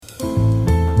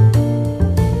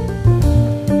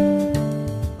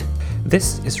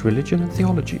This is Religion and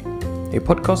Theology, a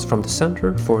podcast from the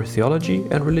Center for Theology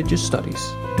and Religious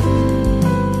Studies.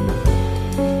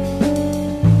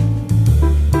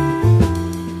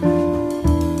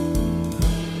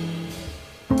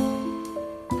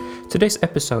 Today's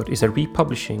episode is a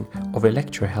republishing of a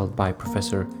lecture held by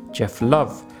Professor Jeff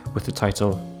Love with the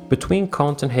title Between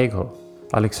Kant and Hegel,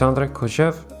 Alexandre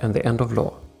Kojève and the End of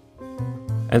Law.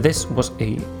 And this was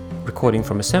a recording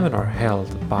from a seminar held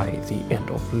by the End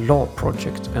of Law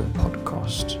project and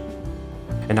podcast.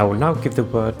 And I will now give the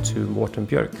word to Morten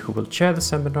Björk, who will chair the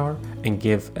seminar and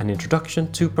give an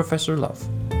introduction to Professor Love.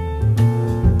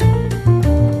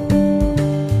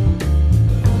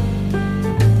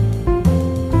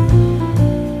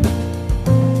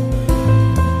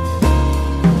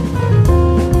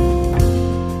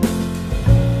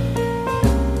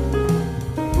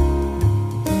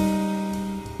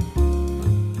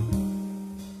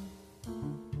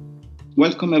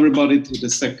 Welcome everybody to the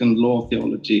second Law,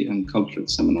 Theology and Cultural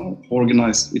Seminar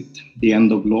organized with the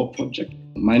End of Law project.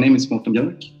 My name is Morten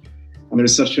Björk. I'm a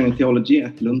researcher in theology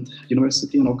at Lund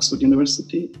University and Oxford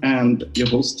University and your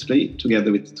host today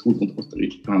together with Tormod Otter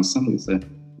Johansson, who is a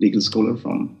legal scholar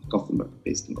from Gothenburg,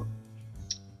 based in Gothenburg.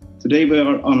 Today we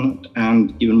are honored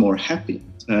and even more happy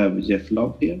to have Jeff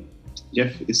Love here.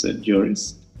 Jeff is a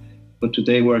jurist, but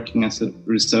today working as a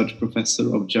research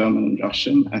professor of German and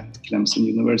Russian at Clemson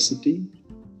University.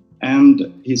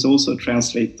 And he's also a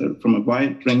translator from a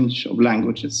wide range of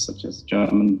languages such as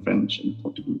German, French, and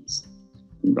Portuguese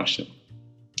in Russia.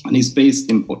 And he's based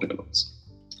in Portugal also.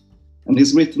 And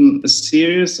he's written a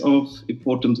series of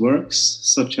important works,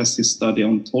 such as his study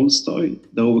on Tolstoy,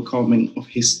 The Overcoming of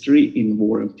History in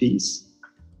War and Peace,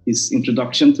 his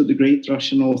introduction to the great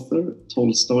Russian author,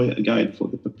 Tolstoy, A Guide for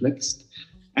the Perplexed,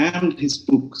 and his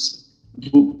book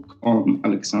on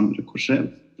Alexandre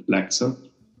Kojève, The Black Circle.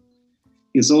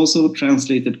 He's also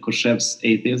translated Kojève's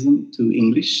Atheism to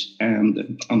English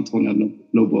and Antonio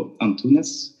Lobo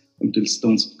Antunes, Until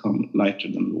Stones Become Lighter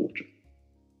Than Water,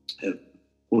 a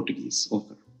Portuguese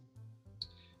author.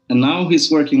 And now he's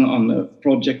working on a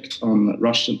project on the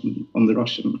Russian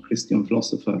Christian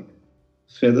philosopher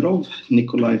Fedorov,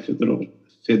 Nikolai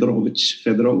Fedorovich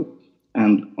Fedorov,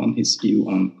 and on his view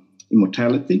on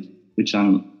immortality, which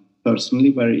I'm personally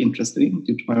very interested in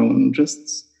due to my own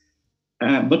interests.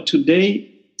 But today,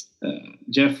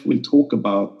 Jeff will talk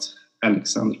about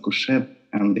Alexandre Kojève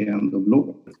and the End of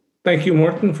Law. Thank you,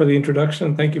 Morten, for the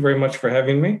introduction. Thank you very much for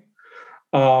having me.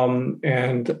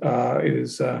 It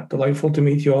is delightful to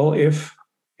meet you all, if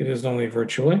it is only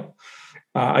virtually.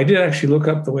 I did actually look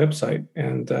up the website,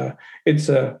 and it's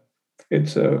a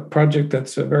project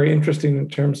that's very interesting in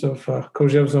terms of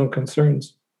Kojève's own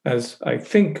concerns, as I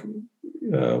think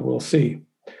we'll see.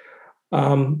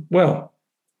 I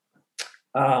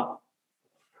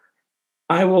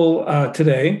will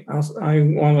today, I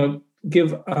want to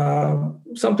give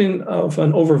something of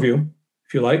an overview,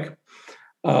 if you like,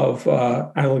 of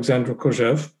Alexandre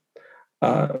Kojève.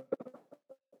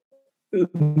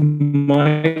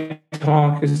 My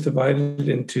talk is divided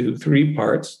into three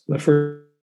parts. The first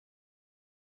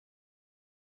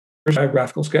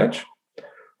biographical sketch.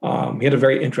 He had a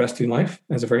very interesting life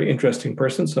as a very interesting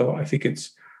person, so I think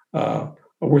it's a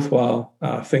worthwhile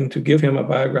thing to give him a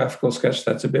biographical sketch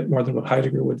that's a bit more than what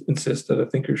Heidegger would insist that a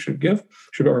thinker should be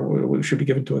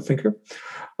given to a thinker.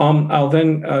 I'll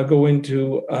then go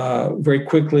into very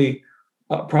quickly,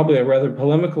 probably a rather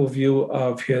polemical view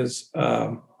of his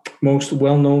most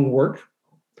well-known work,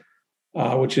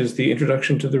 which is the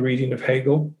Introduction to the Reading of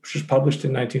Hegel, which was published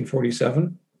in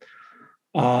 1947.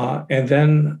 And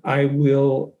then I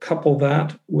will couple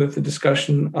that with the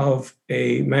discussion of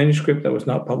a manuscript that was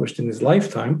not published in his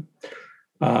lifetime.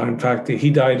 In fact, he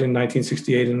died in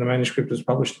 1968 and the manuscript was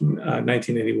published in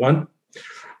 1981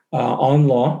 on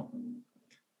law.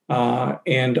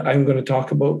 And I'm going to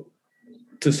talk about,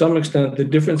 to some extent, the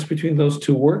difference between those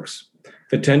two works,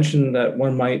 the tension that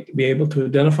one might be able to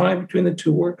identify between the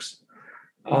two works.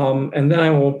 And then I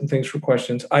will open things for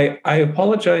questions. I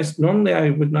apologize. Normally,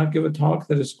 I would not give a talk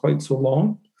that is quite so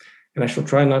long, and I shall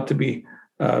try not to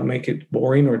make it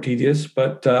boring or tedious.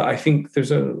 But I think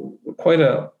there's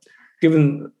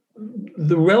given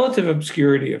the relative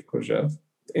obscurity of Kojève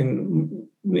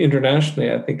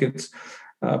internationally, I think it's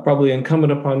probably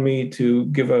incumbent upon me to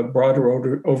give a broader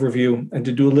overview and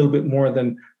to do a little bit more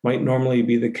than might normally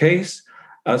be the case.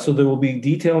 So there will be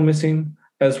detail missing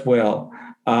as well.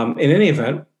 In any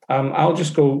event, I'll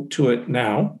just go to it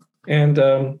now, and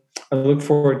I look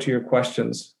forward to your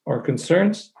questions or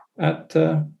concerns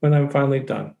when I'm finally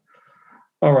done.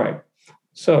 All right.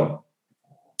 So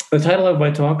The title of my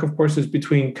talk, of course, is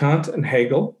Between Kant and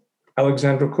Hegel,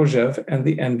 Alexander Kojève and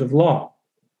the End of Law.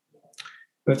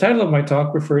 The title of my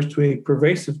talk refers to a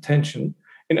pervasive tension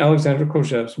in Alexander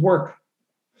Kojève's work.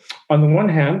 On the one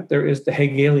hand, there is the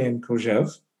Hegelian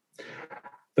Kojève,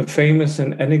 the famous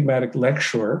and enigmatic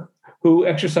lecturer who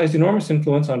exercised enormous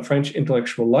influence on French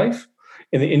intellectual life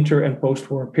in the inter- and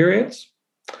post-war periods,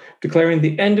 declaring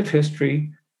the end of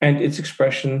history and its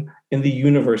expression in the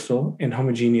universal and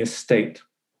homogeneous state,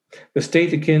 the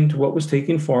state akin to what was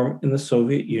taking form in the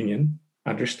Soviet Union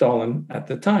under Stalin at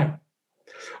the time.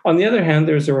 On the other hand,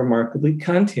 there's a remarkably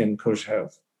Kantian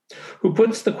Kojève, who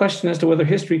puts the question as to whether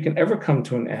history can ever come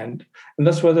to an end, and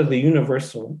thus whether the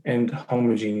universal and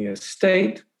homogeneous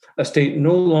state, a state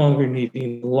no longer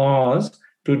needing laws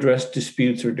to address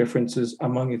disputes or differences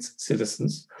among its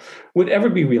citizens, would ever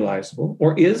be realizable,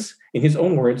 or is, in his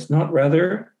own words, not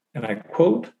rather, and I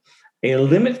quote, a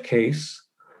limit case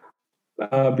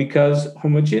because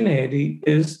homogeneity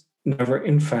is never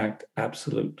in fact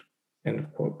absolute, end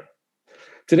of quote.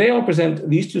 Today, I'll present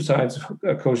these two sides of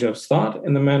Kojève's thought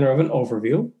in the manner of an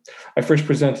overview. I first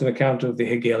present an account of the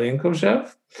Hegelian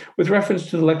Kojève with reference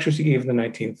to the lectures he gave in the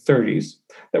 1930s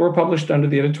that were published under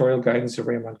the editorial guidance of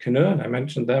Raymond Queneau, and I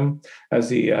mentioned them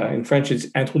as in French, it's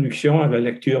Introduction à la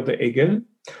lecture de Hegel,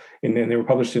 and they were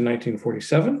published in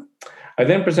 1947. I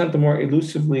then present the more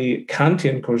elusively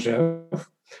Kantian Kojève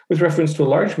with reference to a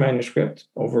large manuscript,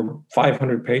 over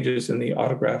 500 pages in the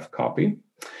autograph copy,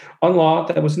 on law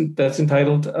that's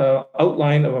entitled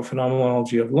Outline of a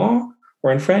Phenomenology of Law,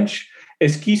 or in French,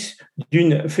 Esquisse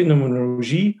d'une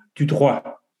phénoménologie du droit.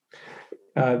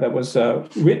 That was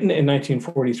written in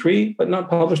 1943, but not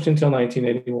published until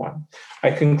 1981.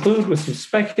 I conclude with some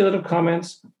speculative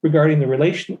comments regarding the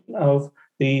relation of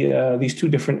these two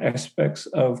different aspects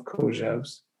of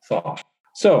Kojève's thought.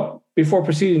 So, before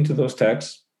proceeding to those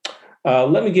texts,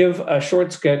 let me give a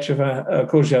short sketch of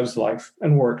Kojève's life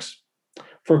and works.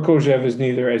 For Kojève is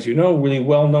neither, as you know, really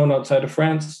well known outside of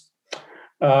France,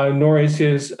 nor is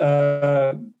his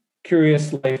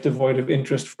curious life devoid of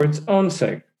interest for its own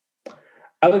sake.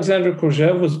 Alexander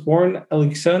Kojève was born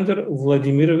Alexander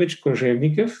Vladimirovich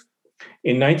Kojèvnikov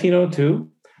in 1902,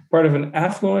 part of an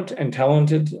affluent and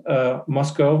talented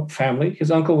Moscow family.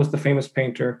 His uncle was the famous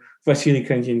painter Vasily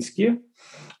Kandinsky.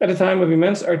 At a time of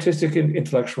immense artistic and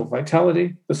intellectual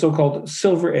vitality, the so-called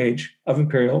Silver Age of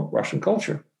Imperial Russian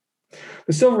culture.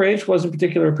 The Silver Age was in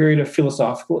particular a period of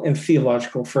philosophical and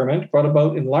theological ferment brought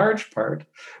about in large part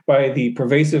by the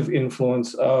pervasive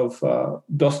influence of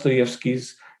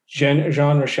Dostoevsky's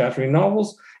genre-shattering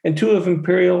novels and two of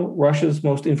Imperial Russia's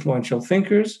most influential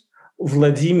thinkers,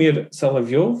 Vladimir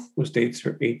Solovyov, whose dates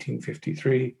are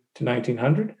 1853 to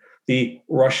 1900, the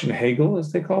Russian Hegel,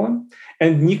 as they call him,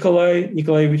 and Nikolai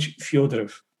Nikolaevich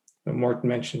Fyodorov. Morton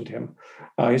mentioned him.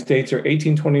 His dates are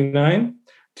 1829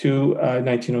 to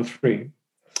 1903.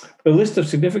 The list of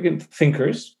significant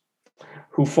thinkers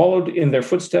who followed in their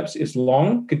footsteps is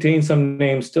long, contains some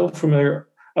names still familiar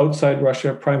outside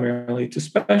Russia, primarily to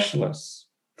specialists.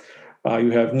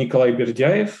 You have Nikolai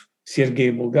Berdyaev,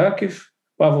 Sergei Bulgakov,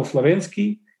 Pavel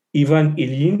Florensky, Ivan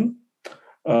Ilyin,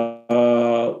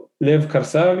 Lev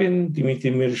Karsavin,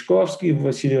 Dmitry Merezhkovsky,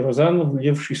 Vasily Rozanov,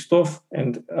 Lev Shistov,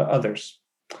 and others.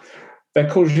 That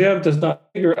Kojève does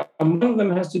not figure among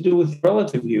them has to do with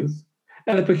relative youth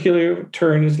and the peculiar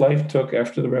turn his life took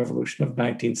after the revolution of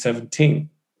 1917.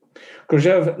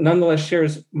 Kojève nonetheless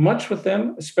shares much with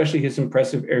them, especially his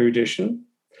impressive erudition,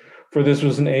 for this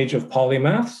was an age of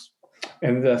polymaths,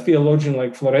 and a theologian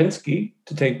like Florensky,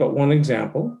 to take but one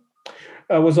example,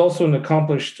 was also an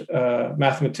accomplished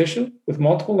mathematician with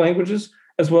multiple languages,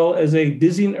 as well as a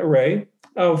dizzying array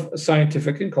of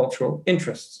scientific and cultural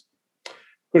interests.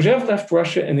 Kojève left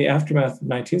Russia in the aftermath of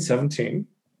 1917.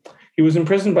 He was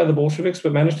imprisoned by the Bolsheviks,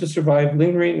 but managed to survive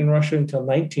lingering in Russia until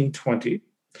 1920,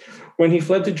 when he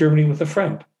fled to Germany with a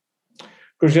friend.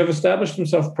 Kojève established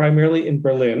himself primarily in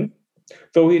Berlin,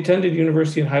 though he attended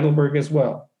university in Heidelberg as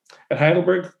well. At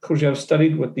Heidelberg, Kojève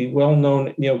studied with the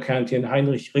well-known neo-Kantian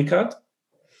Heinrich Rickert,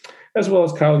 as well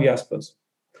as Karl Jaspers.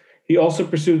 He also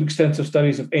pursued extensive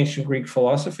studies of ancient Greek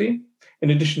philosophy, in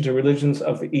addition to religions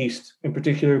of the East, in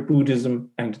particular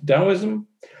Buddhism and Taoism,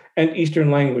 and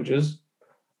Eastern languages,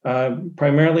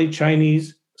 primarily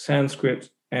Chinese,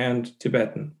 Sanskrit, and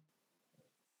Tibetan.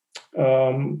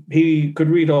 He could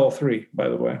read all three, by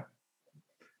the way,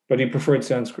 but he preferred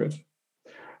Sanskrit.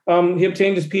 He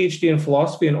obtained his PhD in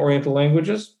philosophy and Oriental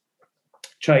languages,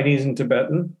 Chinese and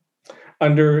Tibetan,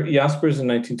 under Jaspers in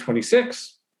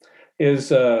 1926. His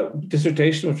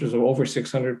dissertation, which was over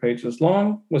 600 pages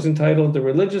long, was entitled The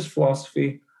Religious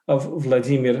Philosophy of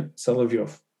Vladimir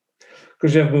Solovyov.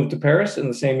 Kojève moved to Paris in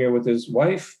the same year with his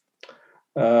wife,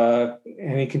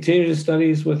 and he continued his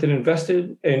studies with an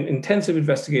intensive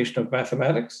investigation of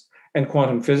mathematics and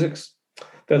quantum physics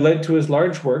that led to his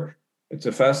large work. It's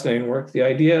a fascinating work, The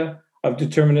Idea of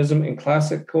Determinism in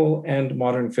Classical and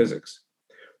Modern Physics,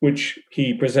 which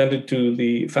he presented to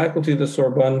the faculty of the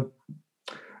Sorbonne,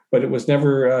 but he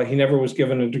never was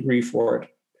given a degree for it.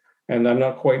 And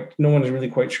no one is really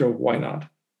quite sure why not.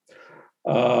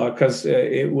 Because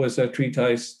it was a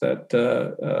treatise that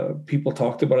people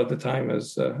talked about at the time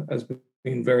as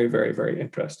being very, very, very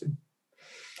interesting.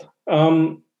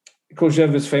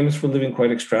 Kojève is famous for living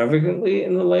quite extravagantly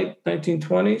in the late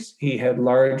 1920s. He had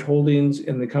large holdings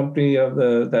in the company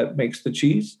that makes the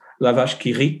cheese, La Vache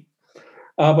qui rit.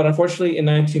 But unfortunately, in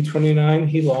 1929,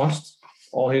 he lost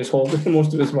all his holdings,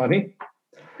 most of his money,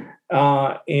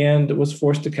 and was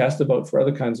forced to cast about for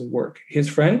other kinds of work. His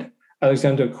friend,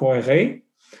 Alexandre Koyré,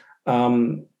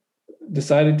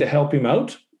 decided to help him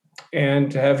out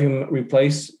and to have him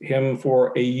replace him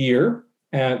for a year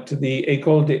at the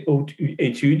École des Hautes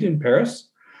Études in Paris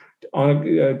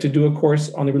to do a course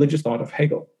on the religious thought of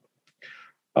Hegel.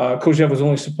 Kojève was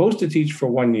only supposed to teach for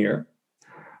 1 year,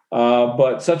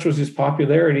 but such was his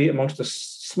popularity amongst a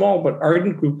small but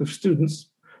ardent group of students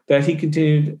that he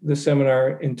continued the seminar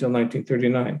until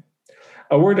 1939.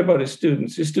 A word about his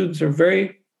students. His students are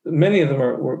many of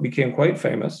them became quite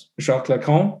famous. Jacques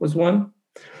Lacan was one.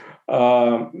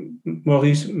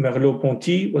 Maurice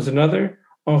Merleau-Ponty was another.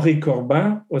 Henri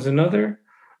Corbin was another.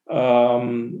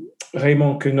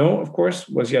 Raymond Queneau, of course,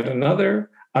 was yet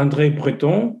another. André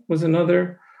Breton was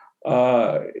another.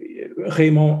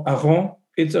 Raymond Aron.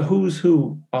 It's a who's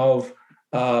who of,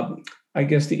 I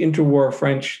guess, the interwar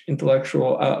French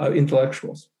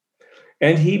intellectuals.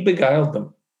 And he beguiled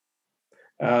them.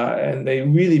 And they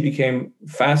really became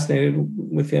fascinated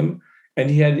with him. And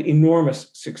he had enormous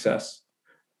success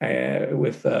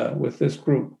with this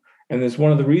group. And it's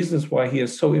one of the reasons why he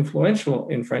is so influential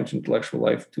in French intellectual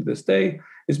life to this day,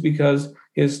 is because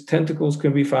his tentacles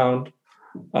can be found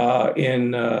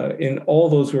in all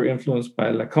those who are influenced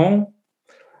by Lacan,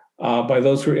 by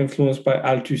those who are influenced by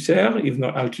Althusser, even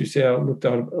though Althusser looked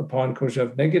out upon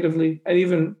Kojève negatively, and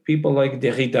even people like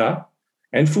Derrida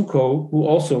and Foucault, who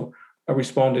also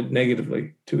responded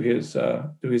negatively to his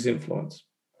influence.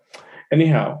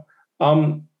 Anyhow,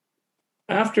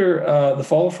 after the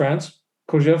fall of France,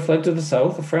 Kojève fled to the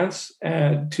south of France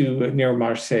to near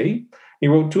Marseille. He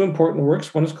wrote 2 important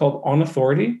works. One is called On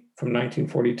Authority from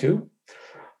 1942.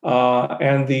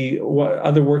 And the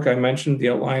other work I mentioned, The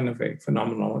Outline of a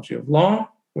Phenomenology of Law,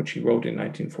 which he wrote in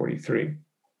 1943.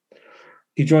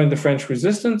 He joined the French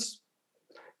Resistance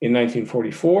in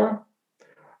 1944.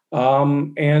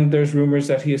 And there's rumors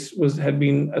that he had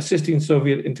been assisting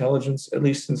Soviet intelligence at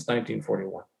least since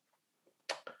 1941.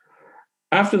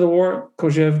 After the war,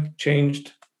 Kojève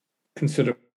changed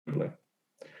considerably.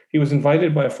 He was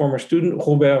invited by a former student,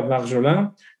 Robert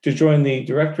Marjolin, to join the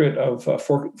Directorate of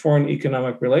Foreign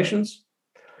Economic Relations,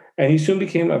 and he soon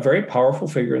became a very powerful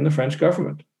figure in the French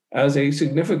government as a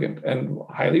significant and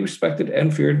highly respected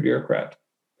and feared bureaucrat.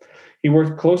 He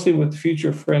worked closely with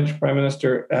future French Prime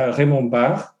Minister Raymond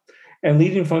Barre and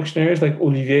leading functionaries like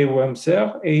Olivier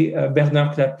Wurmser and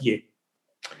Bernard Clapier.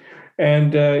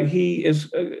 And he is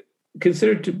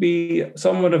considered to be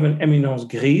somewhat of an éminence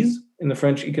grise in the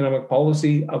French economic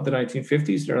policy of the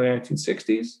 1950s and early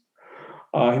 1960s.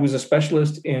 He was a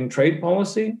specialist in trade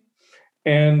policy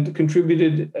and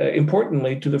contributed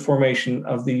importantly to the formation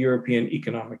of the European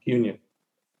Economic Union.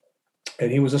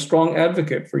 And he was a strong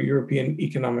advocate for European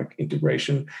economic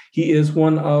integration. He is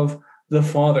one of the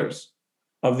fathers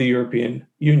of the European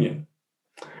Union.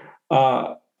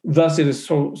 Thus, it is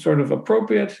so sort of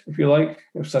appropriate, if you like,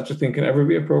 if such a thing can ever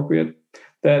be appropriate,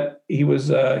 that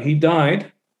he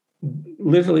died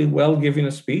literally while giving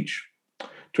a speech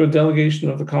to a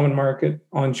delegation of the Common Market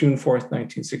on June 4th,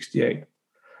 1968.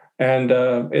 And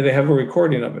they have a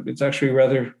recording of it. It's actually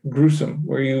rather gruesome,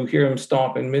 where you hear him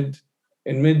stop in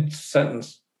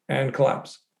mid-sentence and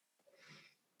collapse.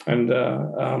 And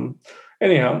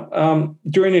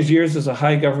during his years as a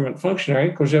high government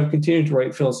functionary, Kojève continued to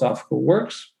write philosophical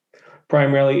works,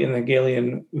 primarily in the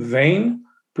Hegelian vein,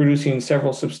 producing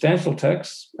several substantial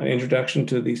texts, an introduction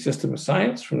to the system of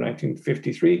science from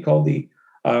 1953 called The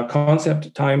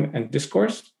Concept, Time, and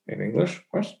Discourse, in English, of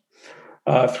course,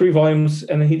 3 volumes,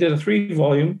 and then he did a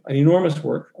 3-volume, an enormous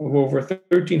work of over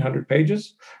 1,300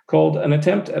 pages called An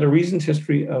Attempt at a Reasoned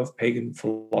History of Pagan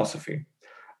Philosophy,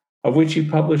 of which he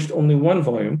published only 1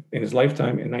 volume in his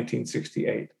lifetime in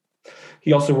 1968.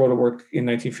 He also wrote a work in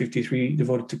 1953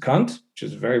 devoted to Kant, which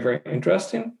is very, very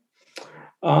interesting.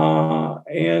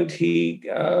 And he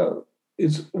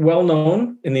is well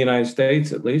known in the United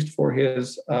States, at least, for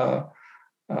his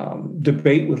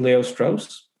debate with Leo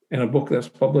Strauss in a book that's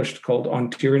published called On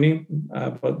Tyranny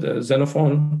about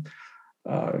Xenophon.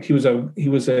 He was a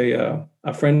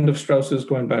friend of Strauss's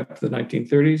going back to the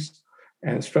 1930s,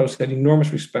 and Strauss had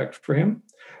enormous respect for him.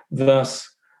 Thus,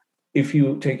 if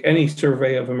you take any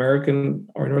survey of American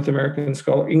or North American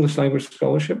English language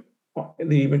scholarship,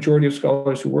 the majority of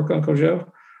scholars who work on Kojève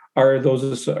are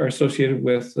those are associated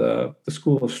with the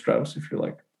school of Strauss, if you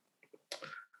like.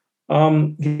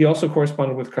 He also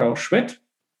corresponded with Carl Schmitt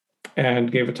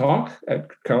and gave a talk at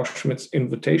Carl Schmitt's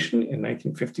invitation in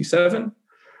 1957.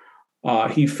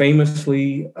 He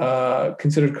famously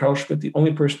considered Carl Schmitt the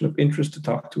only person of interest to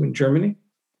talk to in Germany.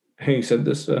 He said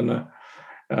this in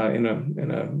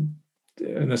an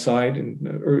aside in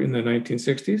the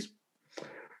 1960s.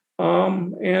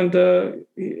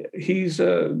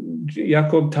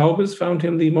 Jakob Taubes found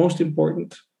him the most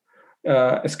important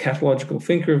eschatological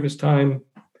thinker of his time,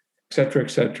 etc.,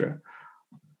 etc.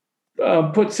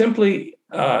 Put simply,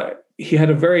 he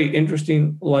had a very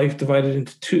interesting life divided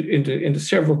into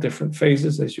several different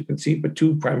phases, as you can see, but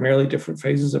two primarily different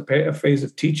phases: a phase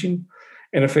of teaching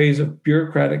and a phase of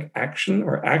bureaucratic action,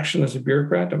 or action as a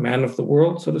bureaucrat, a man of the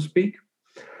world, so to speak.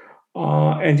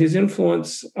 And his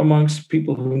influence amongst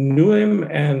people who knew him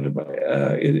and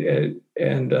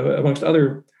amongst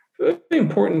other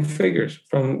important figures,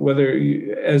 from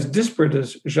as disparate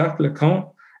as Jacques Lacan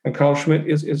and Carl Schmitt,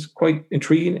 is quite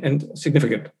intriguing and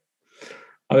significant.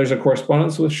 There's a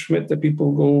correspondence with Schmitt that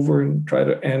people go over and try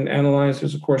to analyze.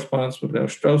 There's a correspondence with Leo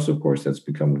Strauss, of course, that's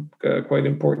become quite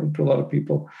important to a lot of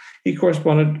people. He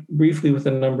corresponded briefly with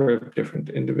a number of different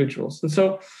individuals. And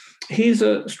so he's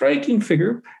a striking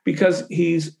figure because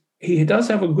he does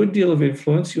have a good deal of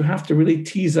influence. You have to really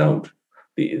tease out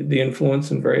the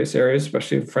influence in various areas,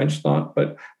 especially in French thought.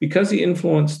 But because he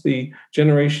influenced the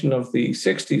generation of the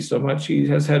 60s so much, he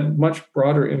has had much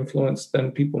broader influence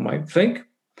than people might think.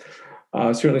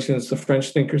 Certainly since the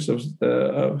French thinkers of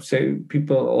say,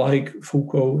 people like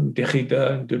Foucault and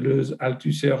Derrida and Deleuze,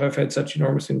 Althusser have had such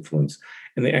enormous influence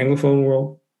in the Anglophone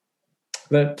world,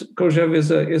 that Kojève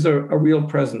is a real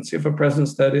presence, if a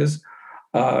presence that is,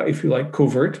 if you like,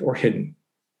 covert or hidden.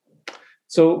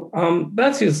 So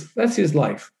that's his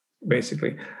life,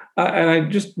 basically. And I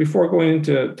just, before going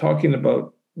into talking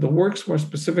about the works more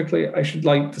specifically, I should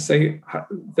like to say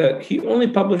that he only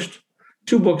published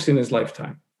 2 books in his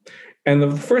lifetime. And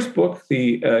the first book,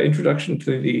 the Introduction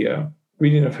to the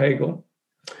Reading of Hegel,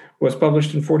 was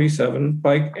published in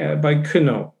 1947 by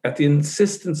Queneau, at the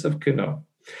insistence of Queneau.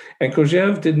 And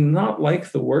Kojève did not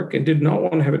like the work and did not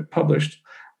want to have it published,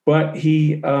 but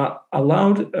he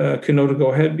allowed Queneau to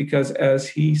go ahead because, as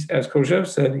Kojève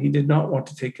said, he did not want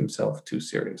to take himself too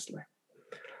seriously.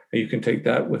 And you can take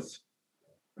that with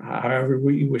however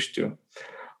you wish to.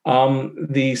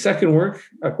 The second work,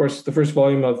 of course, the first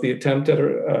volume of the attempt at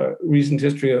a reasoned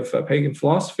history of pagan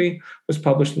philosophy, was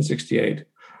published in 1968.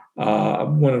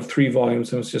 One of 3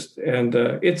 volumes, and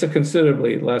it's a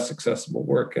considerably less accessible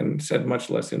work and had much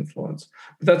less influence.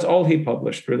 But that's all he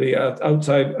published, really,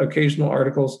 outside occasional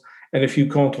articles and a few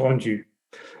comptes rendus.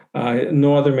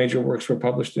 No other major works were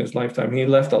published in his lifetime. He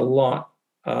left a lot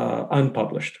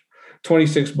unpublished,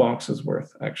 26 boxes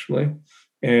worth, actually.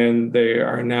 And they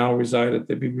are now reside at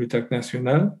the Bibliothèque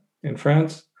Nationale in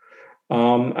France.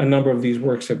 A number of these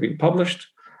works have been published.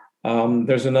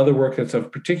 There's another work that's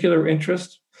of particular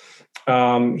interest.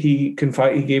 He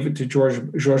gave it to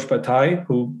Georges Bataille,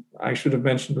 who I should have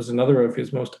mentioned was another of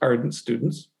his most ardent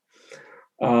students.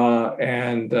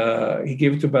 And he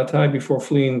gave it to Bataille before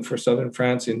fleeing for southern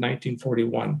France in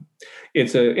 1941.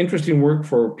 It's an interesting work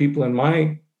for people in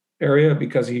my area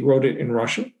because he wrote it in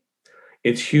Russian.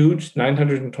 It's huge,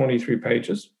 923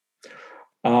 pages.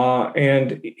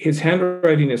 And his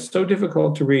handwriting is so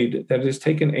difficult to read that it has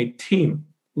taken a team,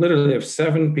 literally of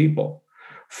 7 people,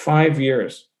 5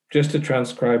 years just to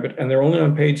transcribe it. And they're only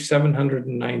on page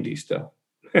 790 still.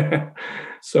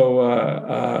 It's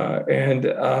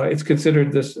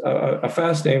considered this a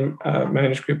fascinating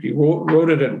manuscript. He wrote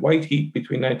it at white heat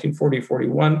between 1940 and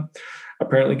 41.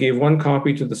 Apparently gave 1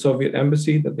 copy to the Soviet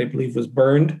embassy that they believe was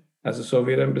burned, as the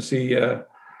Soviet embassy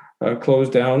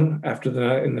closed down after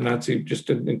in the Nazi, just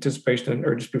in anticipation,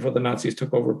 or just before the Nazis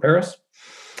took over Paris.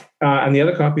 And the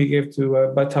other copy he gave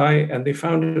to Bataille, and they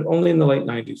found it only in the late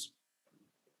 90s.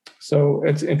 So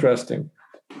it's interesting.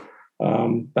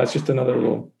 That's just another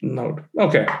little note.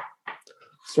 Okay,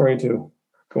 sorry to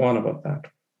go on about that.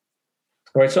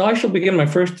 All right, so I shall begin my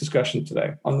first discussion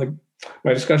today on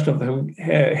my discussion of the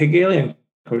Hegelian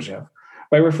Kojève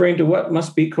by referring to what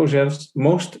must be Kojève's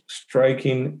most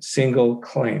striking single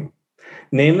claim.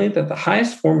 namely that the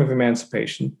highest form of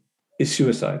emancipation is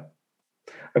suicide.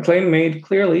 A claim made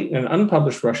clearly in an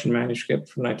unpublished Russian manuscript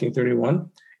from 1931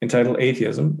 entitled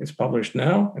Atheism. It's published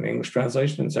now in English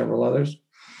translation and several others,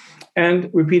 and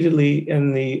repeatedly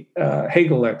in the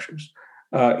Hegel lectures.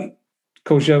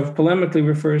 Kojève polemically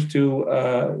refers to,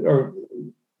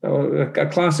 a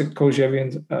classic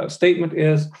Kojèvian statement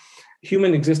is,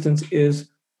 human existence is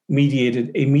a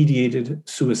mediated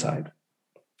suicide.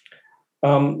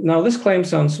 Now, this claim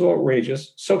sounds so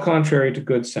outrageous, so contrary to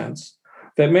good sense,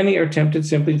 that many are tempted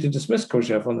simply to dismiss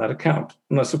Kojève on that account,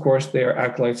 unless, of course, they are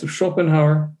acolytes of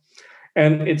Schopenhauer.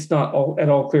 And it's not at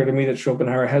all clear to me that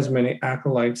Schopenhauer has many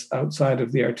acolytes outside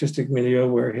of the artistic milieu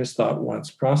where his thought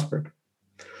once prospered.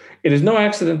 It is no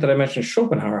accident that I mentioned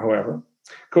Schopenhauer, however.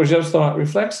 Kojève's thought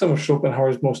reflects some of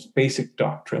Schopenhauer's most basic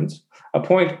doctrines, a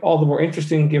point all the more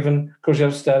interesting given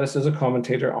Kojève's status as a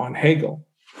commentator on Hegel.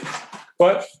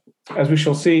 But, as we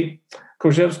shall see,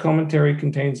 Kojève's commentary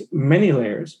contains many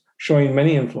layers, showing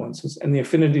many influences, and the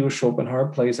affinity with Schopenhauer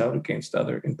plays out against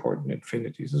other important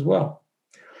affinities as well.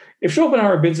 If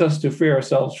Schopenhauer bids us to free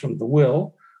ourselves from the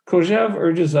will, Kojève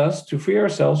urges us to free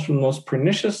ourselves from the most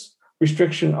pernicious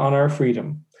restriction on our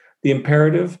freedom, the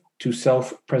imperative to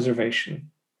self-preservation.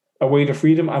 A way to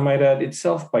freedom, I might add,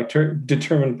 itself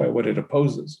determined by what it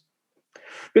opposes.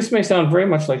 This may sound very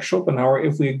much like Schopenhauer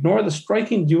if we ignore the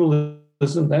striking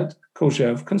dualism that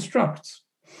Kojève constructs.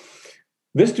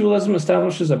 This dualism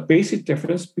establishes a basic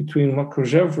difference between what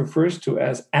Kojève refers to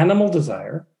as animal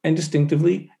desire and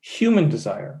distinctively human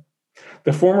desire,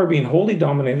 the former being wholly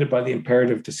dominated by the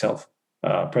imperative to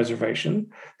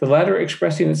self-preservation, the latter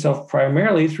expressing itself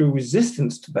primarily through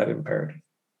resistance to that imperative.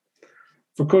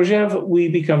 For Kojève, we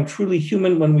become truly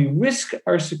human when we risk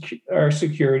our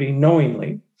security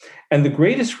knowingly, and the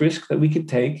greatest risk that we can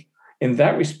take in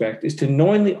that respect is to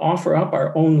knowingly offer up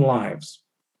our own lives.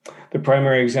 The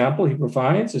primary example he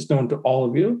provides is known to all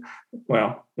of you,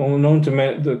 well, known to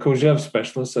the Kojève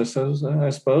specialists, I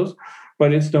suppose,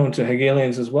 but it's known to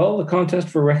Hegelians as well, the contest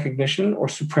for recognition or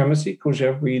supremacy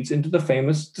Kojève reads into the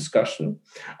famous discussion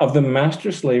of the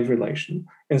master-slave relation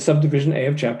in subdivision A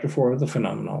of chapter 4 of the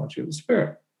Phenomenology of the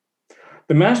Spirit.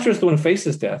 The master is the one who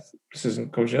faces death, this is in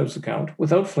Kojève's account,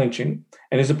 without flinching,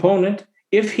 and his opponent,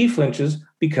 if he flinches,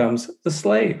 becomes the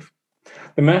slave.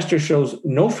 The master shows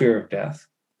no fear of death.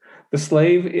 The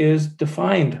slave is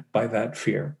defined by that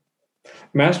fear.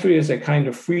 Mastery is a kind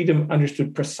of freedom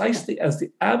understood precisely as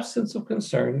the absence of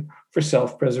concern for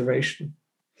self-preservation.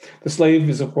 The slave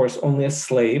is, of course, only a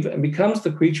slave and becomes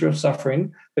the creature of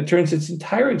suffering that turns its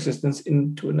entire existence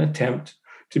into an attempt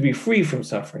to be free from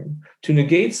suffering, to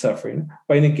negate suffering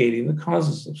by negating the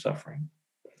causes of suffering.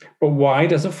 But why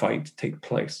does a fight take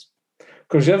place?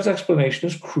 Kojève's explanation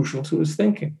is crucial to his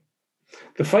thinking.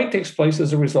 The fight takes place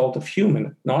as a result of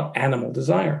human, not animal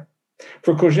desire.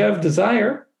 For Kojève,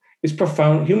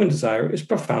 human desire is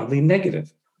profoundly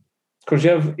negative.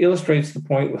 Kojève illustrates the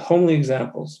point with homely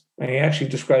examples, and he actually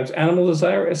describes animal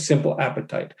desire as simple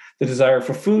appetite, the desire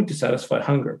for food to satisfy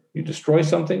hunger. You destroy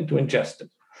something to ingest it.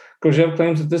 Kojève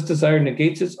claims that this desire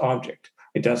negates its object.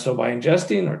 It does so by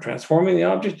ingesting or transforming the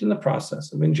object in the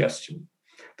process of ingestion.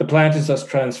 The plant is thus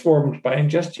transformed by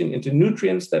ingestion into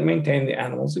nutrients that maintain the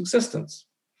animal's existence.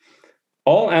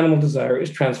 All animal desire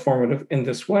is transformative in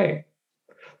this way.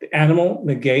 The animal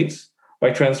negates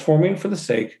by transforming for the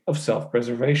sake of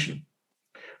self-preservation.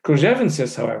 Kojève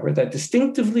insists, however, that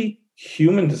distinctively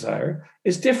human desire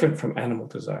is different from animal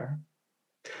desire.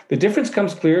 The difference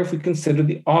comes clear if we consider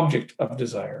the object of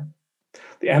desire.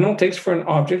 The animal takes for an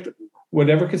object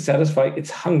whatever can satisfy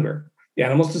its hunger. The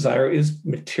animal's desire is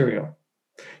material.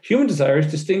 Human desire is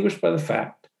distinguished by the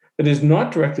fact that it is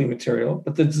not directly material,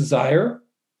 but the desire,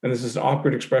 and this is an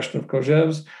awkward expression of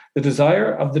Kojève's, the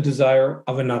desire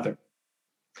of another.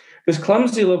 This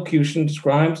clumsy locution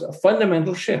describes a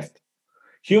fundamental shift.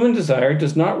 Human desire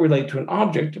does not relate to an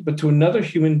object, but to another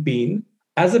human being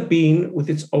as a being with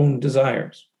its own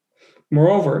desires.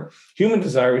 Moreover, human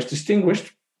desire is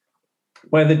distinguished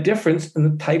by the difference in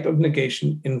the type of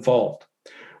negation involved.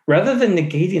 Rather than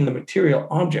negating the material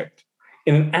object,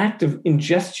 in an act of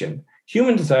ingestion,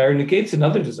 human desire negates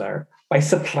another desire by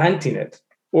supplanting it,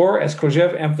 or, as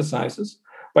Kojève emphasizes,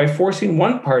 by forcing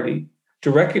one party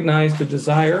to recognize the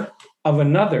desire of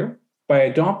another by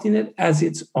adopting it as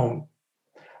its own.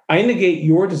 I negate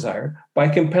your desire by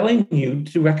compelling you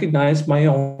to recognize my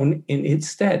own in its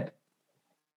stead.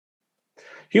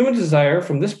 Human desire,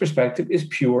 from this perspective, is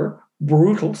pure,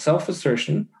 brutal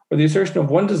self-assertion, or the assertion of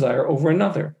one desire over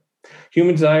another.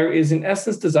 Human desire is, in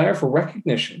essence, desire for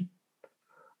recognition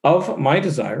of my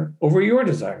desire over your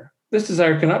desire. This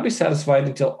desire cannot be satisfied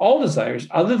until all desires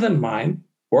other than mine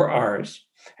or ours,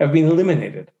 have been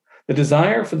eliminated. The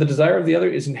desire for the desire of the other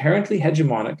is inherently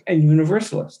hegemonic and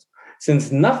universalist,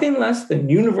 since nothing less than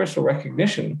universal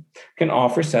recognition can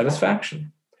offer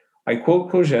satisfaction. I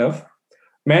quote Kojève,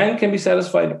 "Man can be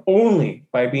satisfied only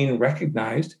by being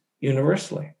recognized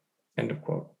universally." End of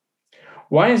quote.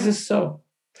 Why is this so?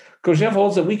 Kojève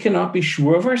holds that we cannot be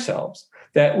sure of ourselves,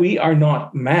 that we are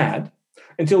not mad,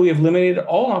 until we have eliminated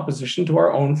all opposition to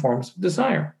our own forms of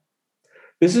desire.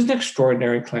 This is an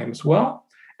extraordinary claim as well,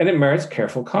 and it merits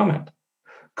careful comment.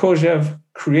 Kojève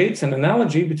creates an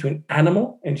analogy between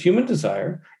animal and human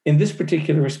desire in this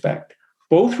particular respect.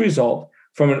 Both result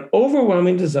from an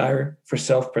overwhelming desire for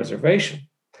self-preservation.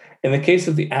 In the case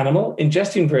of the animal,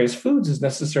 ingesting various foods is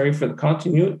necessary for the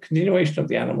continuation of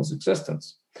the animal's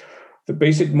existence, the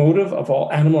basic motive of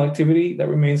all animal activity that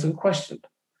remains unquestioned.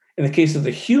 In the case of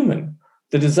the human,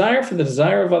 the desire for the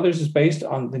desire of others is based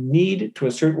on the need to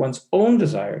assert one's own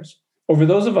desires over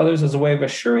those of others as a way of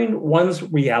assuring one's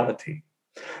reality,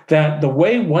 that the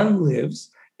way one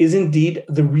lives is indeed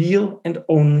the real and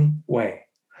only way,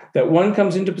 that one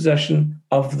comes into possession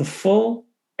of the full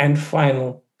and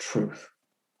final truth.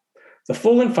 The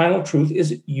full and final truth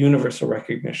is universal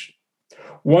recognition.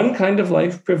 One kind of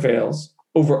life prevails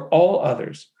over all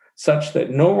others, such that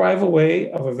no rival way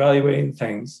of evaluating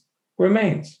things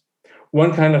remains.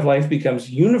 One kind of life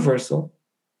becomes universal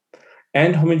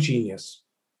and homogeneous.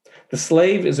 The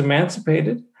slave is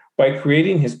emancipated by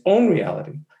creating his own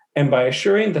reality and by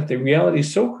assuring that the reality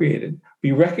so created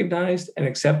be recognized and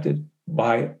accepted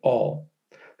by all.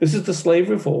 This is the slave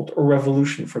revolt or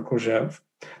revolution for Kojève,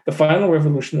 the final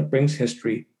revolution that brings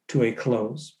history to a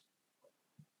close.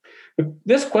 But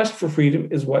this quest for freedom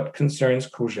is what concerns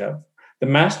Kojève. The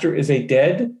master is a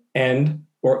dead end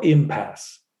or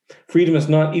impasse. Freedom is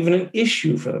not even an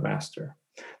issue for the master.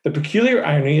 The peculiar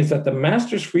irony is that the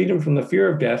master's freedom from the fear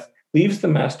of death leaves the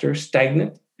master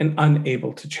stagnant and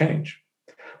unable to change.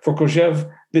 For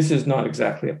Kojève, this is not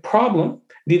exactly a problem.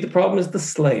 Indeed, the problem is the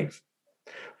slave.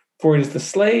 For it is the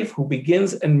slave who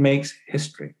begins and makes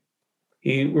history.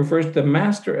 He refers to the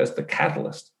master as the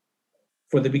catalyst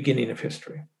for the beginning of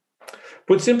history.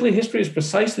 Put simply, history is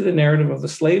precisely the narrative of the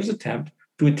slave's attempt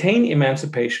to attain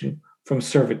emancipation from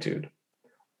servitude,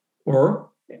 or,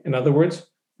 in other words,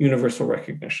 universal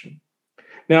recognition.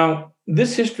 Now,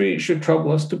 this history should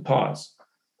trouble us to pause.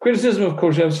 Criticism of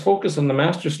Kojève's focus on the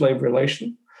master-slave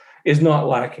relation is not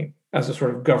lacking as a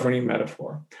sort of governing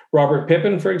metaphor. Robert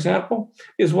Pippin, for example,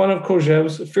 is one of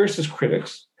Kojève's fiercest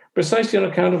critics, precisely on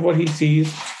account of what he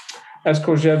sees as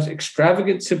Kojève's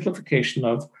extravagant simplification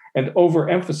of and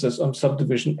overemphasis on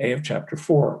subdivision A of chapter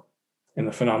 4 in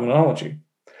the Phenomenology.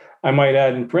 I might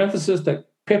add in parenthesis that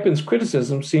Pippin's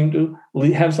criticism seemed to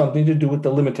have something to do with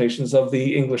the limitations of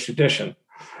the English edition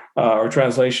or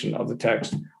translation of the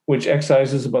text, which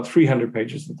excises about 300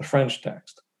 pages of the French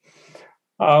text.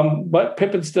 But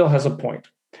Pippin still has a point.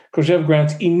 Kojève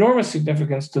grants enormous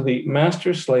significance to the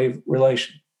master-slave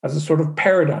relation as a sort of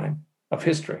paradigm of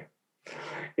history.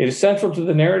 It is central to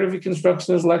the narrative he constructs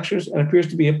in his lectures and appears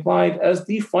to be applied as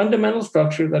the fundamental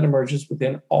structure that emerges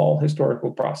within all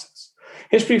historical process.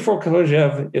 History for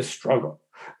Kojève is struggle,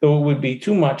 though it would be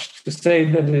too much to say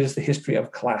that it is the history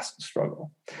of class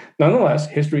struggle. Nonetheless,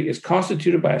 history is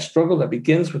constituted by a struggle that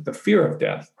begins with the fear of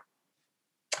death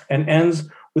and ends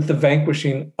with the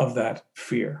vanquishing of that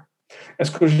fear. As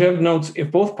Kojève notes, if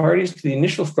both parties to the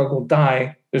initial struggle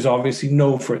die, there's obviously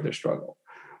no further struggle.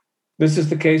 This is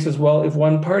the case as well if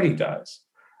one party dies.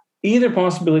 Either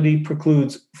possibility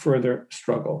precludes further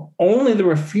struggle. Only the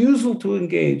refusal to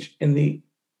engage in the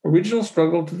original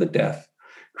struggle to the death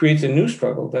creates a new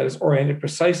struggle that is oriented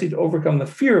precisely to overcome the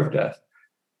fear of death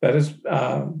that is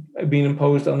being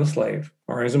imposed on the slave,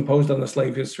 or is imposed on the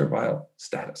slave's servile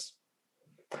status.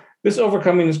 This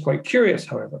overcoming is quite curious,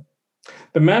 however.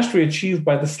 The mastery achieved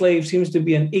by the slave seems to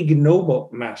be an ignoble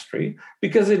mastery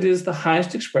because it is the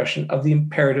highest expression of the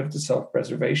imperative to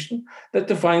self-preservation that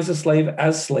defines the slave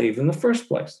as slave in the first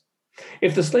place.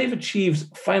 If the slave achieves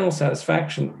final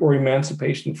satisfaction or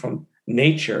emancipation from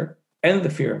nature and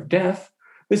the fear of death,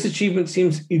 this achievement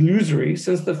seems illusory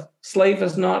since the slave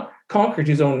has not conquered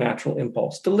his own natural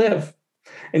impulse to live.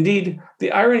 Indeed,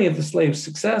 the irony of the slave's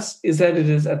success is that it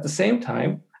is at the same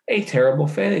time a terrible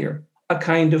failure, a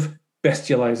kind of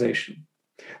bestialization.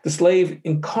 The slave,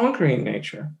 in conquering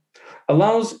nature,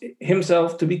 allows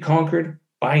himself to be conquered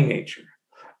by nature,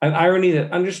 an irony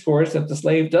that underscores that the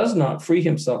slave does not free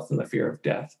himself from the fear of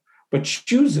death, but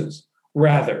chooses,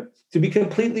 rather, to be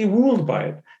completely ruled by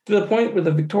it, to the point where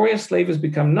the victorious slave has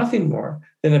become nothing more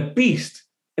than a beast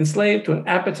enslaved to an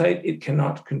appetite it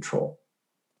cannot control.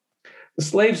 The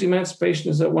slave's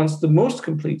emancipation is at once the most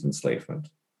complete enslavement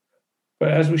But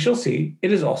as we shall see,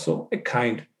 it is also a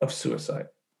kind of suicide.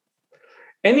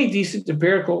 Any decent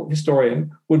empirical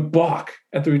historian would balk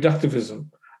at the reductivism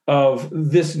of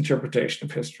this interpretation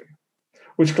of history,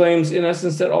 which claims, in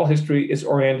essence, that all history is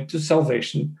oriented to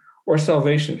salvation or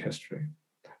salvation history.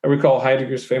 I recall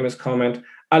Heidegger's famous comment,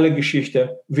 alle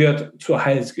Geschichte wird zur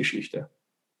Heilsgeschichte.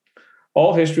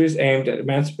 All history is aimed at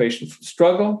emancipation from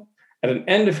struggle, at an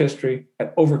end of history,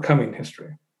 at overcoming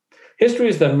history. History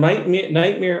is the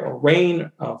nightmare or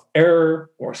reign of error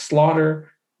or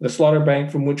slaughter, the slaughter bank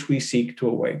from which we seek to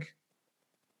awake.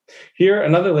 Here,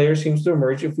 another layer seems to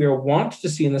emerge if we are wont to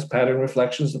see in this pattern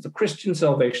reflections of the Christian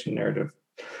salvation narrative,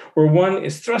 where one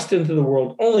is thrust into the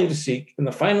world only to seek, in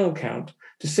the final account,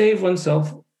 to save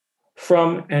oneself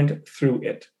from and through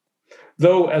it.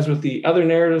 Though, as with the other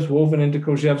narratives woven into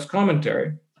Kojève's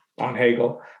commentary on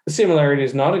Hegel, the similarity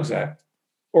is not exact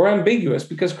or ambiguous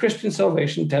because Christian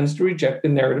salvation tends to reject the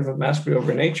narrative of mastery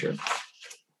over nature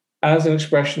as an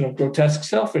expression of grotesque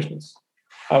selfishness,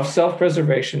 of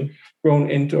self-preservation grown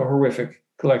into a horrific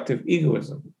collective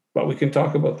egoism. But we can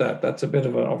talk about that. That's a bit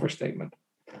of an overstatement.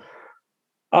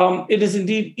 It is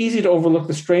indeed easy to overlook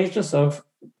the strangeness of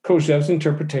Kojève's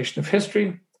interpretation of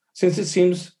history, since it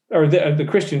seems, or the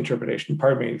Christian interpretation,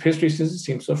 of history, since it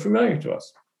seems so familiar to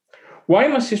us. Why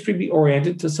must history be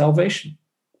oriented to salvation?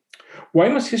 Why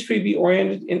must history be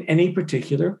oriented in any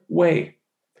particular way?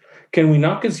 Can we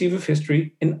not conceive of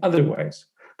history in other ways?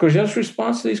 Kojève's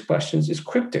response to these questions is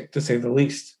cryptic, to say the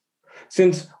least,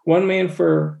 since one may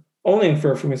only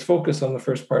infer from his focus on the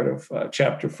first part of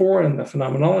chapter 4 in the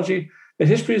phenomenology that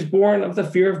history is born of the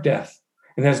fear of death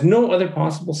and has no other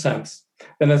possible sense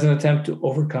than as an attempt to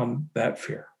overcome that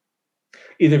fear,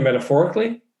 either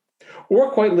metaphorically or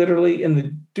quite literally in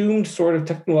the doomed sort of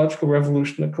technological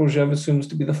revolution that Kojève assumes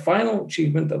to be the final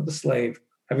achievement of the slave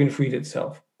having freed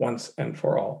itself once and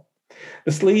for all.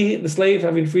 The slave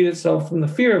having freed itself from the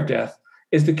fear of death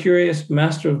is the curious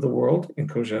master of the world, in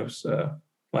Kojève's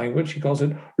language. He calls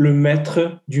it le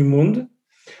maître du monde,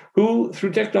 who,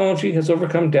 through technology, has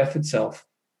overcome death itself.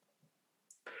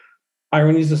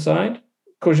 Ironies aside,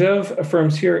 Kojève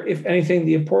affirms here, if anything,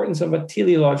 the importance of a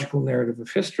teleological narrative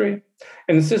of history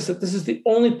and insists that this is the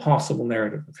only possible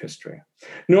narrative of history.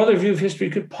 No other view of history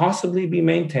could possibly be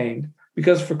maintained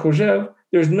because for Kojève,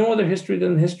 there's no other history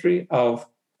than the history of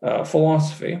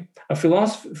philosophy,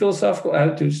 philosophical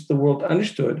attitudes to the world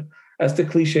understood, as the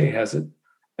cliche has it,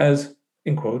 as,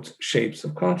 in quotes, shapes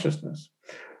of consciousness.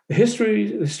 The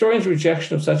historian's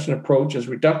rejection of such an approach as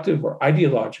reductive or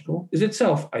ideological is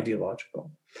itself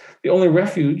ideological. The only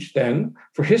refuge, then,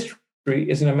 for history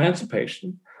is an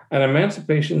emancipation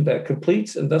that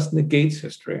completes and thus negates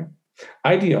history,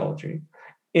 ideology,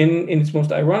 in its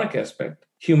most ironic aspect,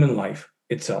 human life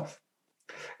itself.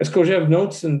 As Kojève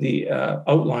notes in the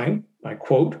outline, I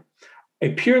quote,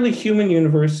 "A purely human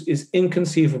universe is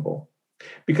inconceivable,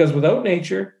 because without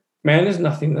nature, man is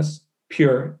nothingness,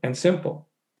 pure and simple."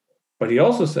 But he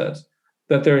also says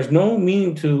that there is no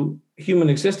meaning to human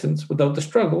existence without the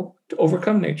struggle to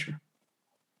overcome nature.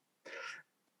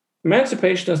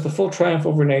 Emancipation as the full triumph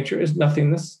over nature is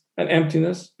nothingness and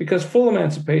emptiness, because full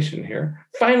emancipation here,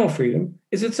 final freedom,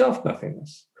 is itself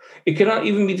nothingness. It cannot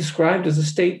even be described as a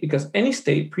state because any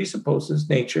state presupposes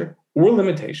nature or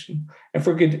limitation. And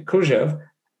for Kojève,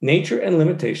 nature and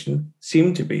limitation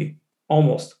seem to be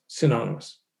almost